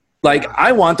 Like,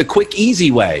 I want the quick,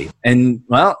 easy way. And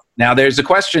now there's a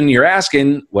question you're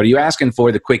asking. What are you asking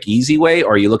for? The quick, easy way?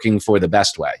 Or are you looking for the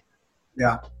best way?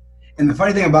 Yeah. And the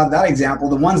funny thing about that example,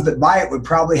 the ones that buy it would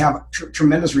probably have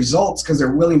tremendous results because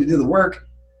they're willing to do the work.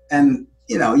 And,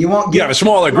 you won't get you have a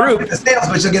smaller group, the sales,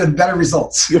 but you'll get better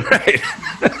results. Right.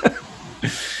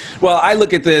 Well, I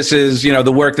look at this as,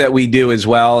 the work that we do as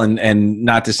well, and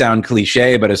not to sound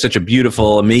cliche, but it's such a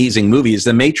beautiful, amazing movie, is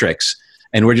The Matrix.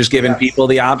 And we're just giving people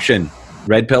the option,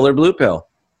 red pill or blue pill.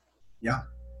 Yeah.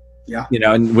 Yeah.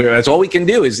 And that's all we can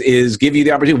do is give you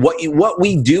the opportunity. What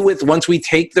we do with once we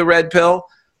take the red pill,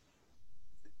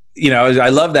 I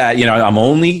love that. I'm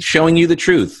only showing you the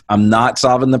truth. I'm not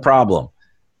solving the problem.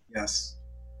 Yes.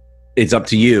 It's up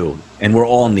to you. And we're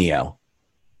all Neo.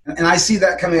 And I see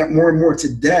that coming up more and more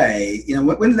today.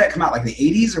 When did that come out? Like the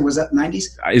 80s, or was that 90s?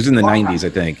 It was in the 90s, I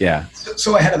think. Yeah.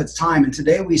 So ahead of its time. And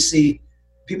today we see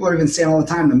people are even saying all the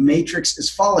time, the matrix is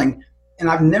falling. And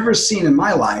I've never seen in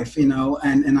my life, and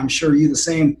I'm sure you the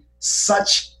same,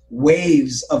 such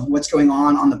waves of what's going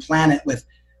on the planet with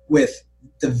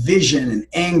division and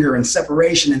anger and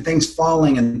separation and things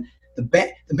falling and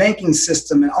the banking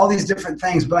system and all these different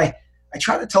things. But I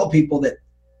try to tell people that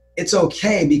it's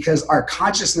okay because our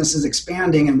consciousness is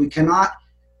expanding and we cannot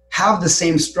have the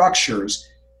same structures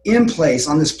in place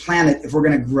on this planet if we're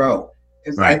going to grow.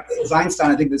 Right. As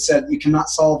Einstein, I think, that said, you cannot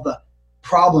solve the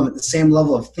problem at the same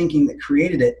level of thinking that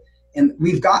created it. And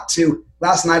we've got to,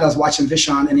 last night I was watching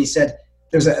Vishan and he said,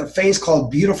 there's a phase called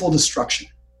beautiful destruction.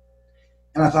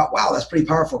 And I thought, wow, that's pretty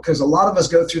powerful, because a lot of us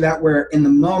go through that where in the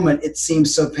moment it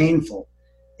seems so painful.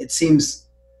 It seems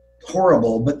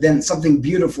horrible, but then something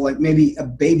beautiful, like maybe a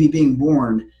baby being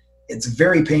born, it's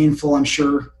very painful, I'm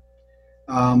sure.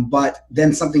 But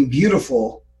then something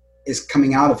beautiful is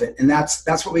coming out of it. And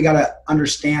that's what we got to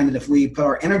understand. And if we put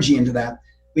our energy into that,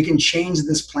 we can change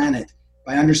this planet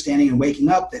by understanding and waking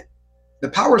up that the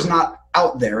power is not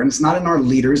out there, and it's not in our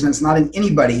leaders, and it's not in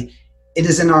anybody. It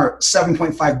is in our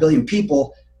 7.5 billion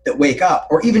people that wake up,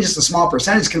 or even just a small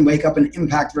percentage can wake up and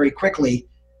impact very quickly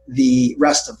the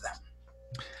rest of them.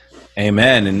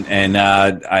 Amen. And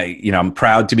I'm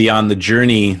proud to be on the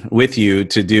journey with you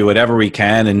to do whatever we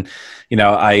can. And,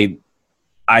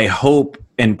 I hope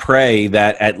and pray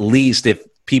that at least if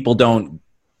people don't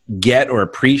get or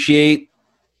appreciate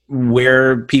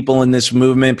where people in this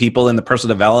movement, people in the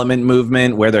personal development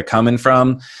movement, where they're coming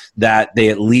from, that they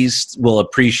at least will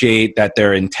appreciate that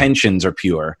their intentions are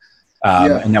pure.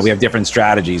 And that we have different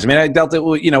strategies. I mean, I dealt it,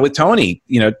 with Tony,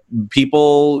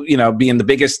 people, being the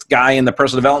biggest guy in the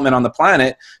personal development on the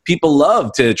planet, people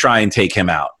love to try and take him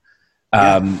out.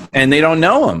 And they don't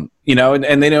know him,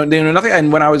 and they know nothing.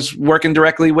 And when I was working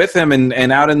directly with him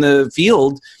and out in the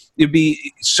field, it'd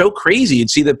be so crazy. You'd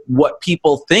see what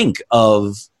people think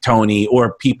of Tony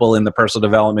or people in the personal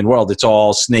development world. It's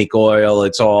all snake oil.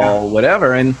 It's all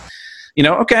whatever. And,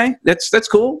 okay, that's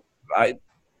cool. I'm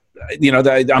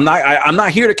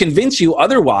not here to convince you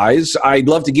otherwise. I'd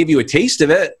love to give you a taste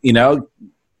of it,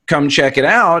 come check it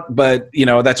out. But,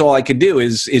 that's all I could do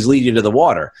is lead you to the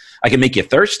water. I can make you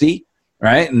thirsty,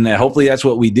 right? And hopefully that's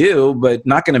what we do, but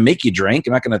not going to make you drink.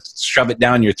 I'm not going to shove it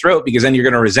down your throat, because then you're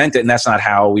going to resent it. And that's not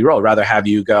how we roll. I'd rather have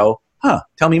you go,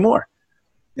 tell me more.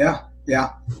 Yeah.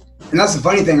 Yeah. And that's the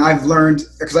funny thing I've learned,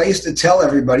 because I used to tell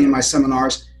everybody in my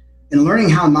seminars, and learning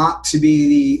how not to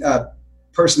be the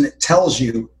person that tells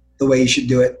you the way you should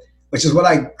do it, which is what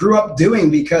I grew up doing,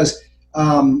 because,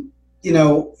 especially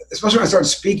when I started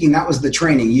speaking, that was the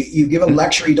training. You give a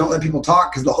lecture, you don't let people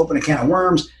talk because they'll open a can of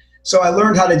worms. So I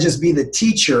learned how to just be the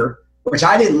teacher, which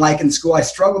I didn't like in school. I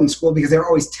struggled in school because they were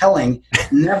always telling.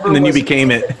 Never. And then you became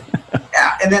it.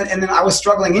 Yeah, and then I was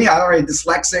struggling. I was already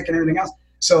dyslexic and everything else.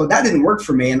 So that didn't work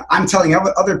for me. And I'm telling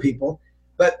other people,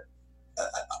 but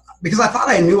because I thought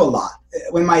I knew a lot.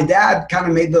 When my dad kind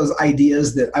of made those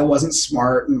ideas that I wasn't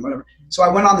smart and whatever. So I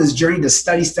went on this journey to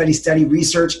study,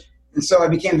 research. And so I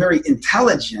became very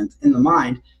intelligent in the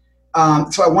mind.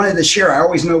 So I wanted to share. I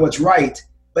always know what's right.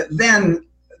 But then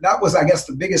that was, I guess,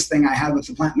 the biggest thing I had with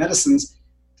the plant medicines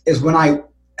is when I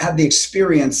had the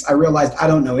experience, I realized I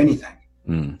don't know anything.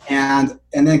 And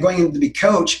then going in to be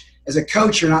coach, as a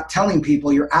coach, you're not telling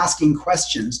people, you're asking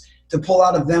questions to pull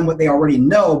out of them what they already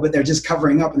know, but they're just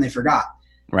covering up and they forgot.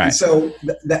 Right. And so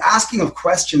the asking of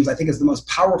questions, I think, is the most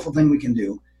powerful thing we can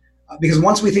do, because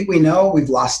once we think we know, we've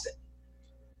lost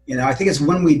it. I think it's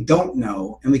when we don't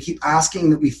know and we keep asking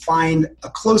that we find a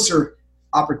closer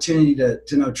opportunity to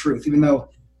know truth, even though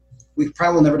we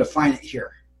probably will never define it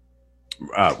here.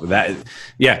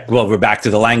 Well, we're back to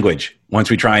the language. Once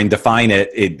we try and define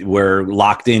it, we're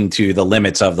locked into the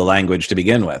limits of the language to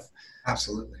begin with.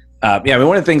 Absolutely. One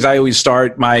of the things I always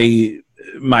start my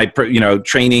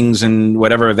trainings and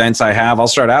whatever events I have, I'll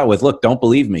start out with, look, don't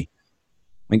believe me.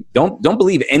 Like, don't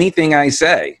believe anything I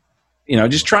say.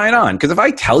 Just try it on. Because if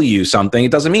I tell you something,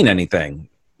 it doesn't mean anything,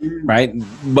 right?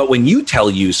 But when you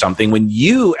tell you something, when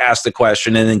you ask the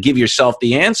question and then give yourself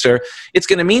the answer, it's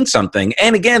going to mean something.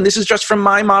 And again, this is just from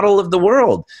my model of the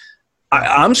world.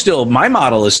 My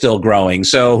model is still growing.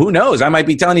 So who knows? I might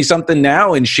be telling you something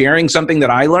now and sharing something that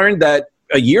I learned that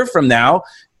a year from now,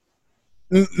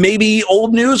 maybe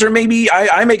old news, or maybe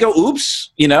I may go,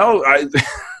 oops,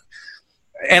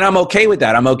 and I'm okay with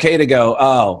that. I'm okay to go,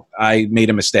 oh, I made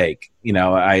a mistake.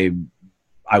 I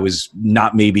was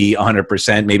not maybe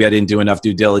 100%. Maybe I didn't do enough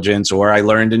due diligence, or I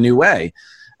learned a new way.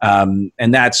 And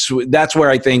that's where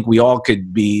I think we all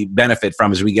could benefit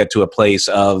from, as we get to a place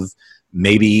of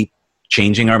maybe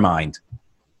changing our mind.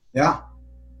 Yeah.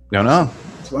 Don't know.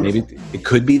 Maybe it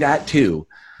could be that too.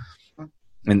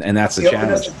 And that's the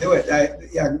openness challenge. to do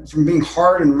it. From being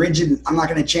hard and rigid, I'm not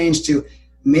going to change, to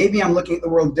maybe I'm looking at the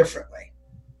world differently.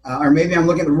 Or maybe I'm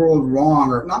looking at the world wrong,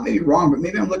 or not maybe wrong, but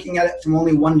maybe I'm looking at it from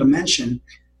only one dimension.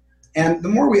 And the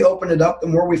more we open it up, the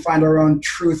more we find our own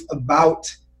truth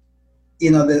about,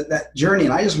 that journey.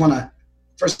 And I just want to,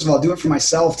 first of all, do it for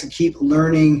myself to keep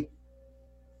learning,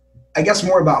 I guess,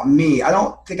 more about me. I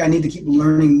don't think I need to keep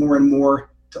learning more and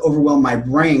more to overwhelm my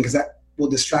brain, because that will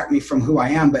distract me from who I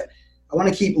am. But I want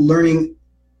to keep learning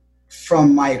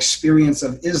from my experience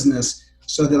of isness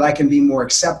so that I can be more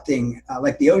accepting,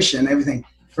 like the ocean, everything,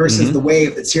 versus the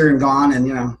wave that's here and gone.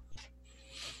 And,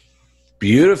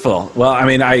 Beautiful. Well, I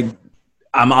mean,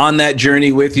 I'm on that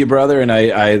journey with you, brother. And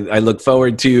I look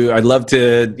forward to, I'd love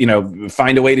to,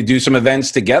 find a way to do some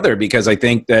events together, because I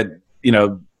think that,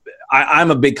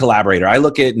 I'm a big collaborator. I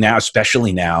look at now,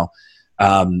 especially now,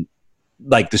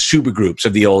 like the super groups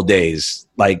of the old days,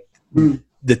 like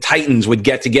the Titans would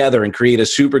get together and create a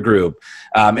super group.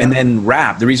 And then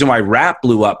rap, the reason why rap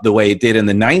blew up the way it did in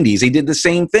the 90s, they did the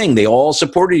same thing. They all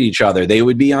supported each other. They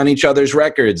would be on each other's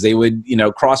records. They would,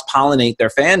 cross-pollinate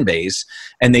their fan base,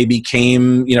 and they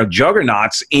became,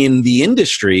 juggernauts in the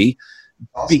industry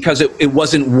because it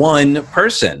wasn't one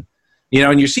person,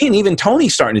 and you're seeing even Tony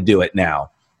starting to do it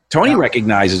now. Tony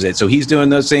recognizes it. So he's doing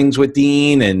those things with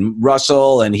Dean and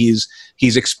Russell, and he's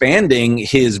expanding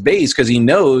his base because he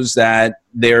knows that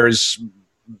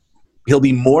he'll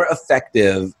be more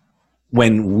effective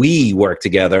when we work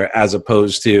together, as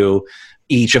opposed to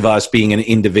each of us being an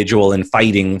individual and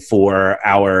fighting for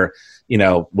our,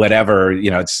 whatever,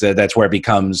 that's where it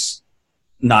becomes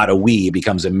not a we, it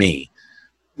becomes a me.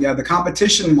 Yeah, the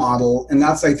competition model, and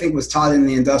that's, I think, was taught in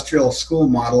the industrial school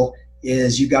model,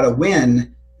 is you got to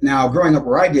win. Now, growing up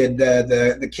where I did,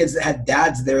 the kids that had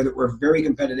dads there that were very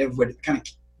competitive would kind of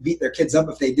beat their kids up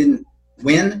if they didn't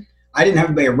win. I didn't have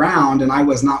anybody around, and I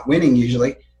was not winning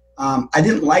usually. I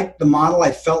didn't like the model.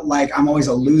 I felt like I'm always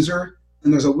a loser,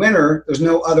 and there's a winner. There's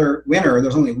no other winner.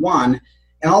 There's only one.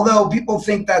 And although people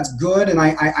think that's good, and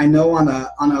I know on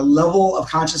a level of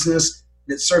consciousness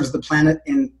that serves the planet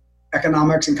in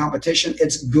economics and competition,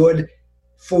 it's good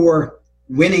for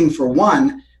winning for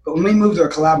one. But when we move to a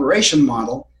collaboration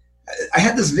model, I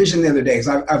had this vision the other day, because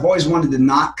I've always wanted to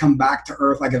not come back to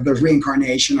Earth, like if there's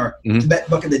reincarnation or Tibet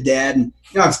Book of the Dead. And,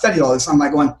 I've studied all this. I'm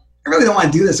like going, I really don't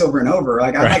want to do this over and over.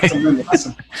 Like, I'd like to learn the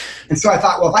lesson. And so I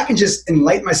thought, well, if I can just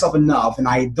enlighten myself enough and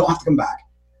I don't have to come back,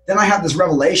 then I have this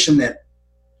revelation that,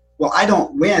 well, I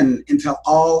don't win until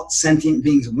all sentient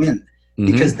beings win,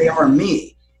 because they are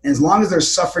me. And as long as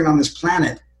there's suffering on this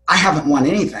planet, I haven't won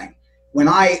anything. When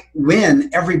I win,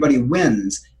 everybody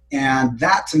wins. And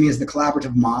that, to me, is the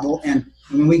collaborative model. And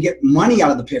when we get money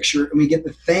out of the picture and we get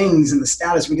the things and the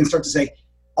status, we can start to say,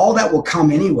 all that will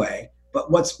come anyway. But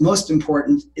what's most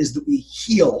important is that we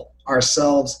heal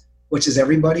ourselves, which is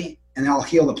everybody, and I'll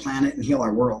heal the planet and heal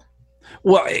our world.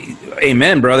 Well,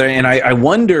 amen, brother. And I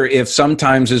wonder if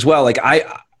sometimes as well, like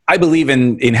I believe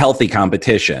in healthy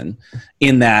competition,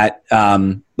 in that,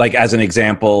 like, as an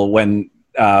example, when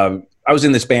I was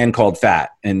in this band called Fat,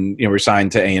 and we're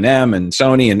signed to A&M and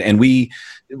Sony, and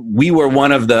we were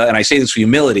one of the, and I say this with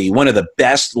humility, one of the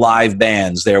best live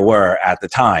bands there were at the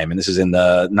time, and this is in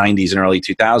the 90s and early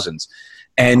 2000s.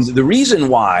 And the reason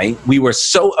why we were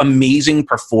so amazing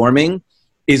performing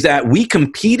is that we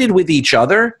competed with each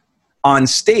other on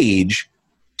stage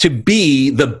to be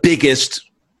the biggest,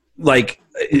 like,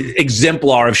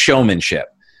 exemplar of showmanship.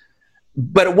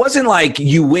 But it wasn't like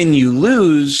you win, you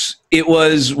lose. It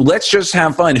was, let's just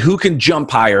have fun. Who could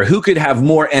jump higher? Who could have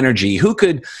more energy? Who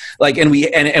could, like, and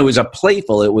it was a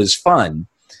playful, it was fun.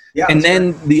 Yeah, and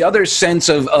then the other sense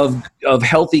of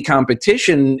healthy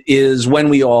competition is when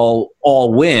we all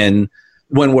win,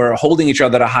 when we're holding each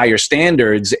other to higher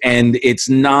standards, and it's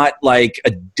not like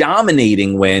a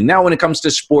dominating win. Now, when it comes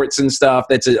to sports and stuff,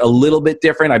 that's a little bit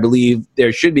different. I believe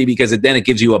there should be, because then it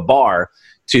gives you a bar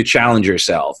to challenge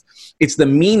yourself. It's the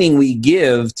meaning we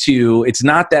give to, it's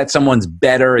not that someone's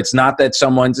better. It's not that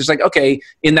someone's, it's like, okay,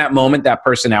 in that moment, that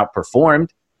person outperformed.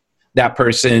 That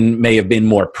person may have been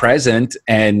more present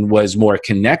and was more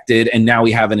connected, and now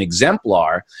we have an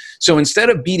exemplar. So instead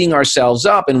of beating ourselves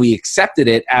up, and we accepted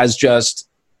it as just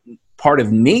part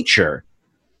of nature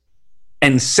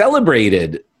and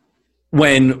celebrated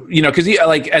when, because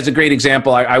like, as a great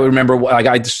example, I remember, like,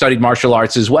 I studied martial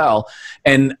arts as well.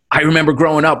 And I remember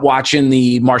growing up watching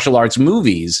the martial arts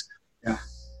movies. Yeah.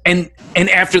 And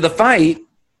after the fight,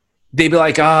 they'd be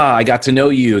like, I got to know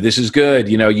you. This is good.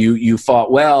 You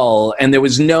fought well. And there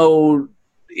was no,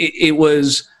 it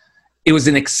was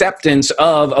an acceptance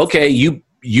of, okay,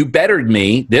 you bettered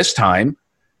me this time.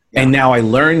 Yeah. And now I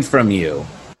learned from you.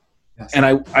 Yes. And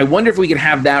I wonder if we could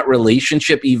have that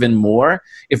relationship even more,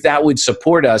 if that would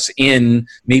support us in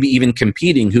maybe even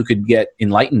competing who could get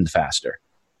enlightened faster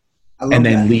and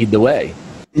then lead the way.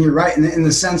 And you're right in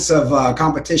the sense of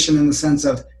competition, in the sense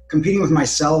of competing with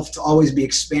myself to always be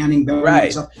expanding, better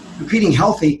myself, competing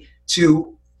healthy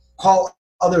to call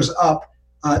others up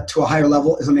to a higher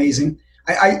level is amazing.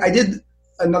 I did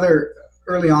another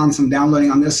early on some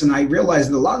downloading on this, and I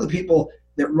realized that a lot of the people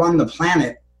that run the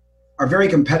planet are very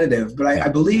competitive. But I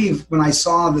believe when I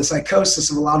saw the psychosis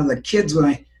of a lot of the kids when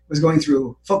I was going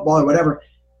through football or whatever,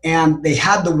 and they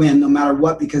had to win no matter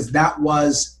what, because that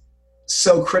was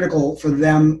so critical for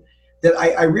them, that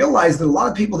I realized that a lot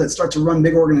of people that start to run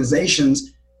big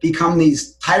organizations become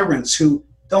these tyrants who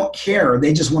don't care.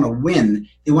 They just want to win.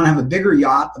 They want to have a bigger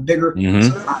yacht, a bigger.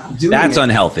 So that's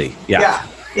unhealthy. Yeah.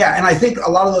 And I think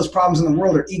a lot of those problems in the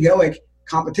world are egoic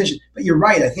competition. But you're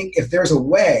right. I think if there's a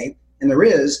way, and there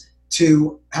is,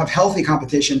 to have healthy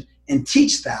competition and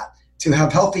teach that, to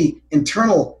have healthy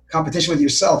internal competition with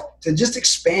yourself, to just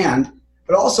expand,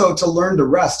 but also to learn to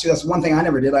rest too. That's one thing I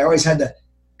never did. I always had to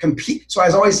compete. So I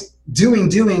was always doing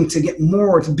to get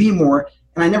more, to be more.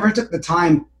 And I never took the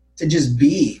time to just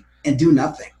be and do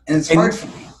nothing. And it's hard for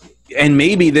me. And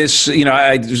maybe this,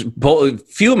 a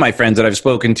few of my friends that I've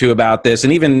spoken to about this,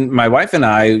 and even my wife and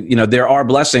I, there are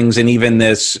blessings in even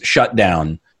this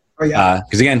shutdown. Oh, yeah.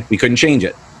 Because again, we couldn't change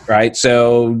it. Right.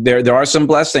 So there are some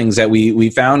blessings that we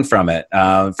found from it.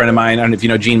 A friend of mine, I don't know if you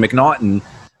know Gene McNaughton,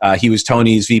 he was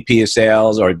Tony's VP of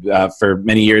sales for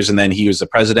many years. And then he was the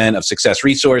president of Success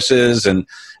Resources. And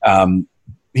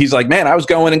he's like, man, I was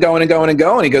going and going and going and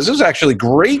going. He goes, this was actually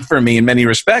great for me in many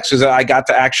respects, because I got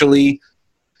to actually,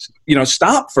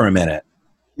 stop for a minute.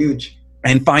 Huge.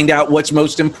 And find out what's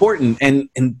most important. And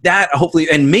that hopefully,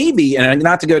 and maybe, and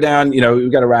not to go down,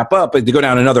 we've got to wrap up, but to go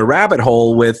down another rabbit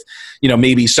hole with,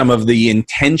 maybe some of the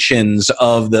intentions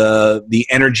of the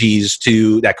energies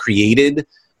that created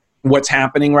what's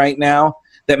happening right now,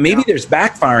 that maybe there's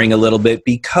backfiring a little bit,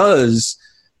 because,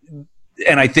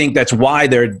 and I think that's why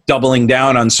they're doubling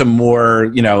down on some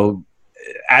more,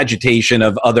 agitation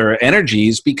of other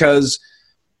energies, because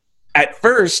at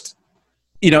first,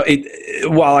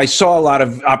 while I saw a lot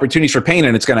of opportunities for pain,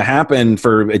 and it's going to happen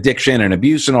for addiction and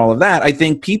abuse and all of that, I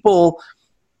think people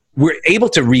were able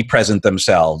to represent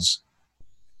themselves.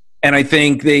 And I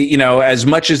think they, as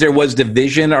much as there was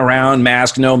division around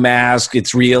mask, no mask,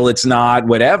 it's real, it's not,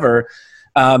 whatever,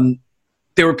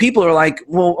 there were people who are like,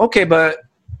 well, okay, but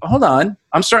hold on,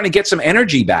 I'm starting to get some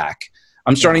energy back.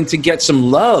 I'm starting to get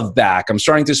some love back. I'm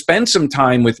starting to spend some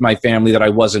time with my family that I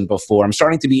wasn't before. I'm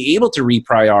starting to be able to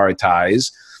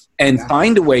reprioritize and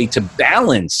find a way to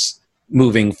balance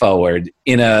moving forward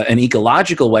in an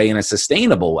ecological way, in a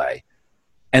sustainable way.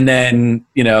 And then,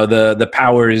 the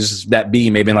powers that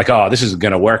be maybe like, oh, this isn't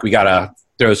going to work. We got to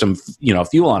throw some,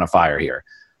 fuel on a fire here.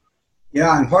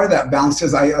 Yeah, and part of that balance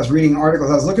is I was reading articles.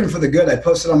 I was looking for the good. I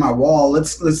posted on my wall.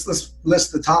 Let's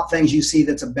list the top things you see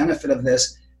that's a benefit of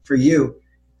this for you.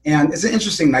 And it's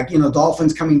interesting,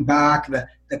 dolphins coming back,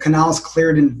 the canals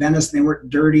cleared in Venice, they weren't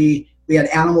dirty. We had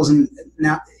animals in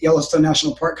Yellowstone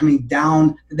National Park coming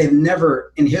down. They've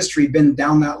never in history been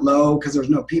down that low because there's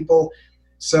no people.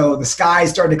 So the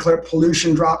skies started to clear,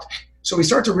 pollution dropped. So we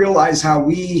start to realize how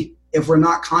we, if we're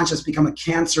not conscious, become a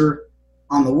cancer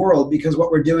on the world, because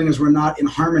what we're doing is we're not in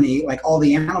harmony like all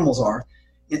the animals are.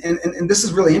 And this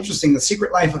is really interesting, the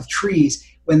secret life of trees.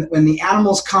 When the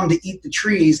animals come to eat the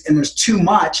trees and there's too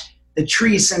much, the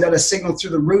trees send out a signal through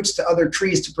the roots to other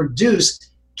trees to produce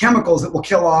chemicals that will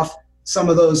kill off some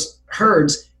of those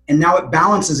herds, and now it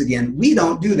balances again. We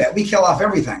don't do that. We kill off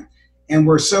everything, and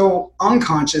we're so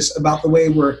unconscious about the way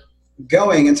we're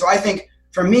going. And so I think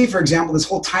for me, for example, this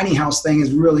whole tiny house thing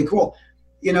is really cool,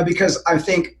 because I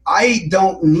think I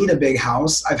don't need a big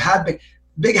house. I've had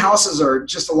big houses are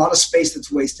just a lot of space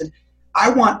that's wasted. I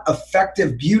want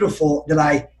effective, beautiful, that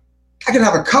I could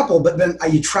have a couple, but then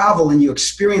you travel and you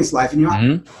experience life,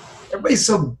 and everybody's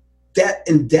so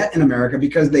in debt in America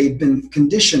because they've been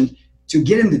conditioned to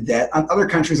get into debt. Other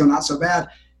countries are not so bad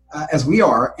as we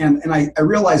are. And I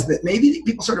realized that maybe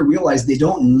people sort of realize they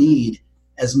don't need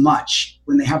as much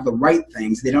when they have the right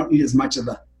things. They don't need as much of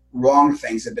the wrong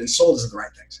things that have been sold as the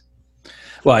right things.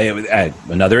 Well,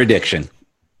 another addiction.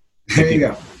 There you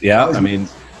go. Yeah, I mean,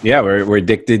 yeah, we're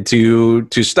addicted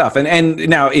to stuff. And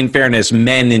now, in fairness,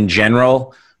 men in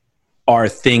general are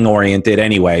thing oriented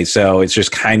anyway. So it's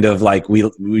just kind of like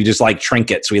we just like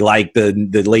trinkets. We like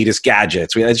the latest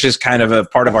gadgets. It's just kind of a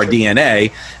part of our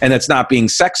DNA. And it's not being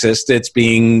sexist. It's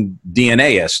being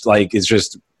DNAist. Like, it's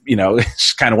just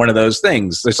it's kind of one of those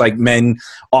things. It's like men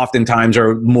oftentimes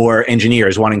are more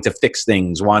engineers, wanting to fix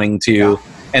things,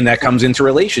 and that comes into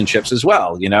relationships as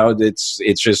well.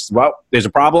 It's just, well, there's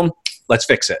a problem, let's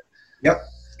fix it. Yep,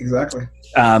 exactly.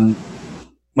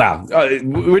 Wow,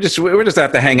 we just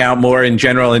have to hang out more in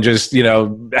general and just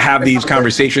have these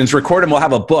conversations. Record them. We'll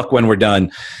have a book when we're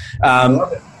done.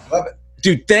 Love it.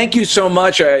 Dude, thank you so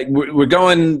much. We've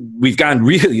gone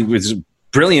really, it was a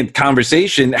brilliant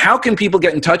conversation. How can people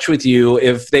get in touch with you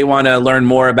if they want to learn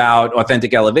more about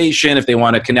Authentic Elevation, if they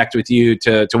want to connect with you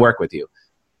to work with you?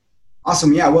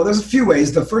 Awesome. Yeah. Well, there's a few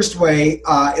ways. The first way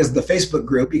is the Facebook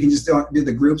group. You can just do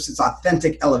the groups. It's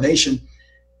Authentic Elevation.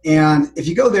 And if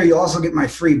you go there, you'll also get my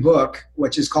free book,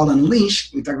 which is called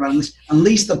Unleash. We talk about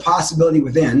Unleash the Possibility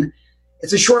Within.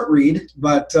 It's a short read,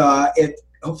 but it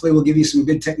hopefully will give you some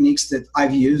good techniques that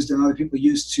I've used and other people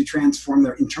use to transform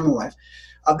their internal life.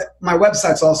 My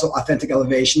website's also Authentic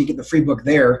Elevation. You get the free book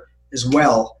there as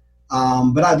well.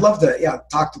 But I'd love to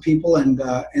talk to people. And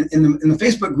in the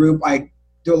Facebook group, I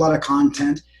do a lot of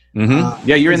content. Mm-hmm.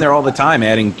 You're in there all the time,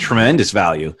 adding tremendous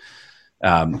value.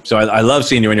 So I love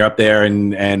seeing you when you're up there,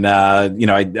 and I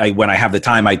when I have the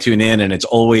time, I tune in, and it's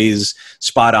always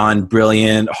spot on,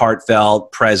 brilliant,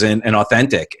 heartfelt, present, and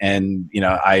authentic. And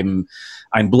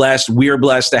I'm blessed. We're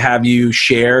blessed to have you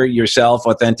share yourself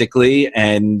authentically,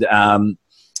 and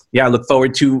I look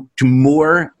forward to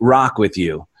more rock with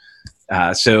you.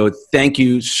 So thank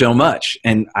you so much.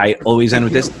 And I always end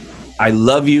with this: I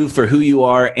love you for who you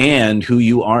are and who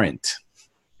you aren't.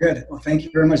 Good. Well, thank you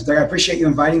very much, Doug. I appreciate you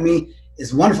inviting me.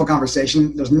 It's a wonderful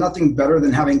conversation. There's nothing better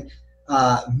than having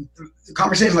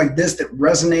conversations like this that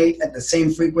resonate at the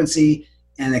same frequency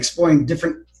and exploring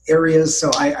different areas.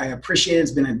 So I appreciate it.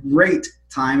 It's been a great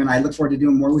time, and I look forward to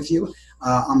doing more with you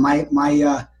on my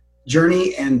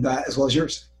journey and as well as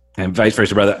yours. And vice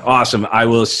versa, brother. Awesome. I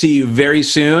will see you very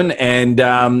soon. And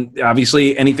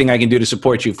obviously, anything I can do to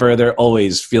support you further,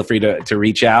 always feel free to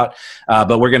reach out.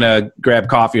 But we're going to grab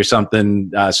coffee or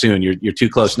something soon. You're too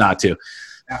close not to.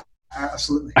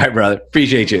 Absolutely. All right, brother.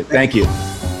 Appreciate you. Thank you.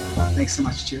 Thanks so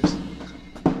much. Cheers.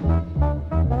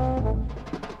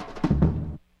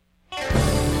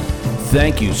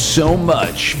 Thank you so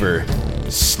much for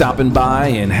stopping by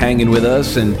and hanging with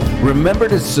us. And remember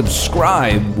to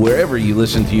subscribe wherever you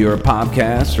listen to your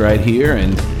podcast right here.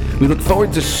 And we look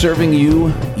forward to serving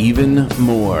you even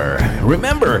more.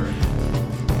 Remember,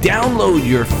 download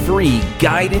your free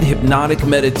guided hypnotic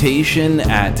meditation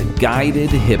at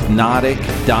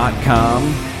guidedhypnotic.com.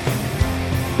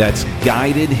 That's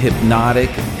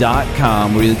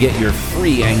guidedhypnotic.com, where you'll get your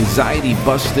free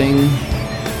anxiety-busting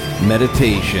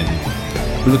meditation.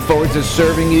 We look forward to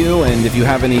serving you, and if you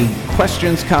have any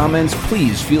questions, comments,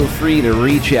 please feel free to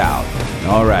reach out.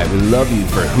 All right, we love you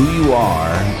for who you are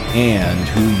and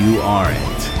who you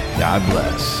aren't. God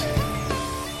bless.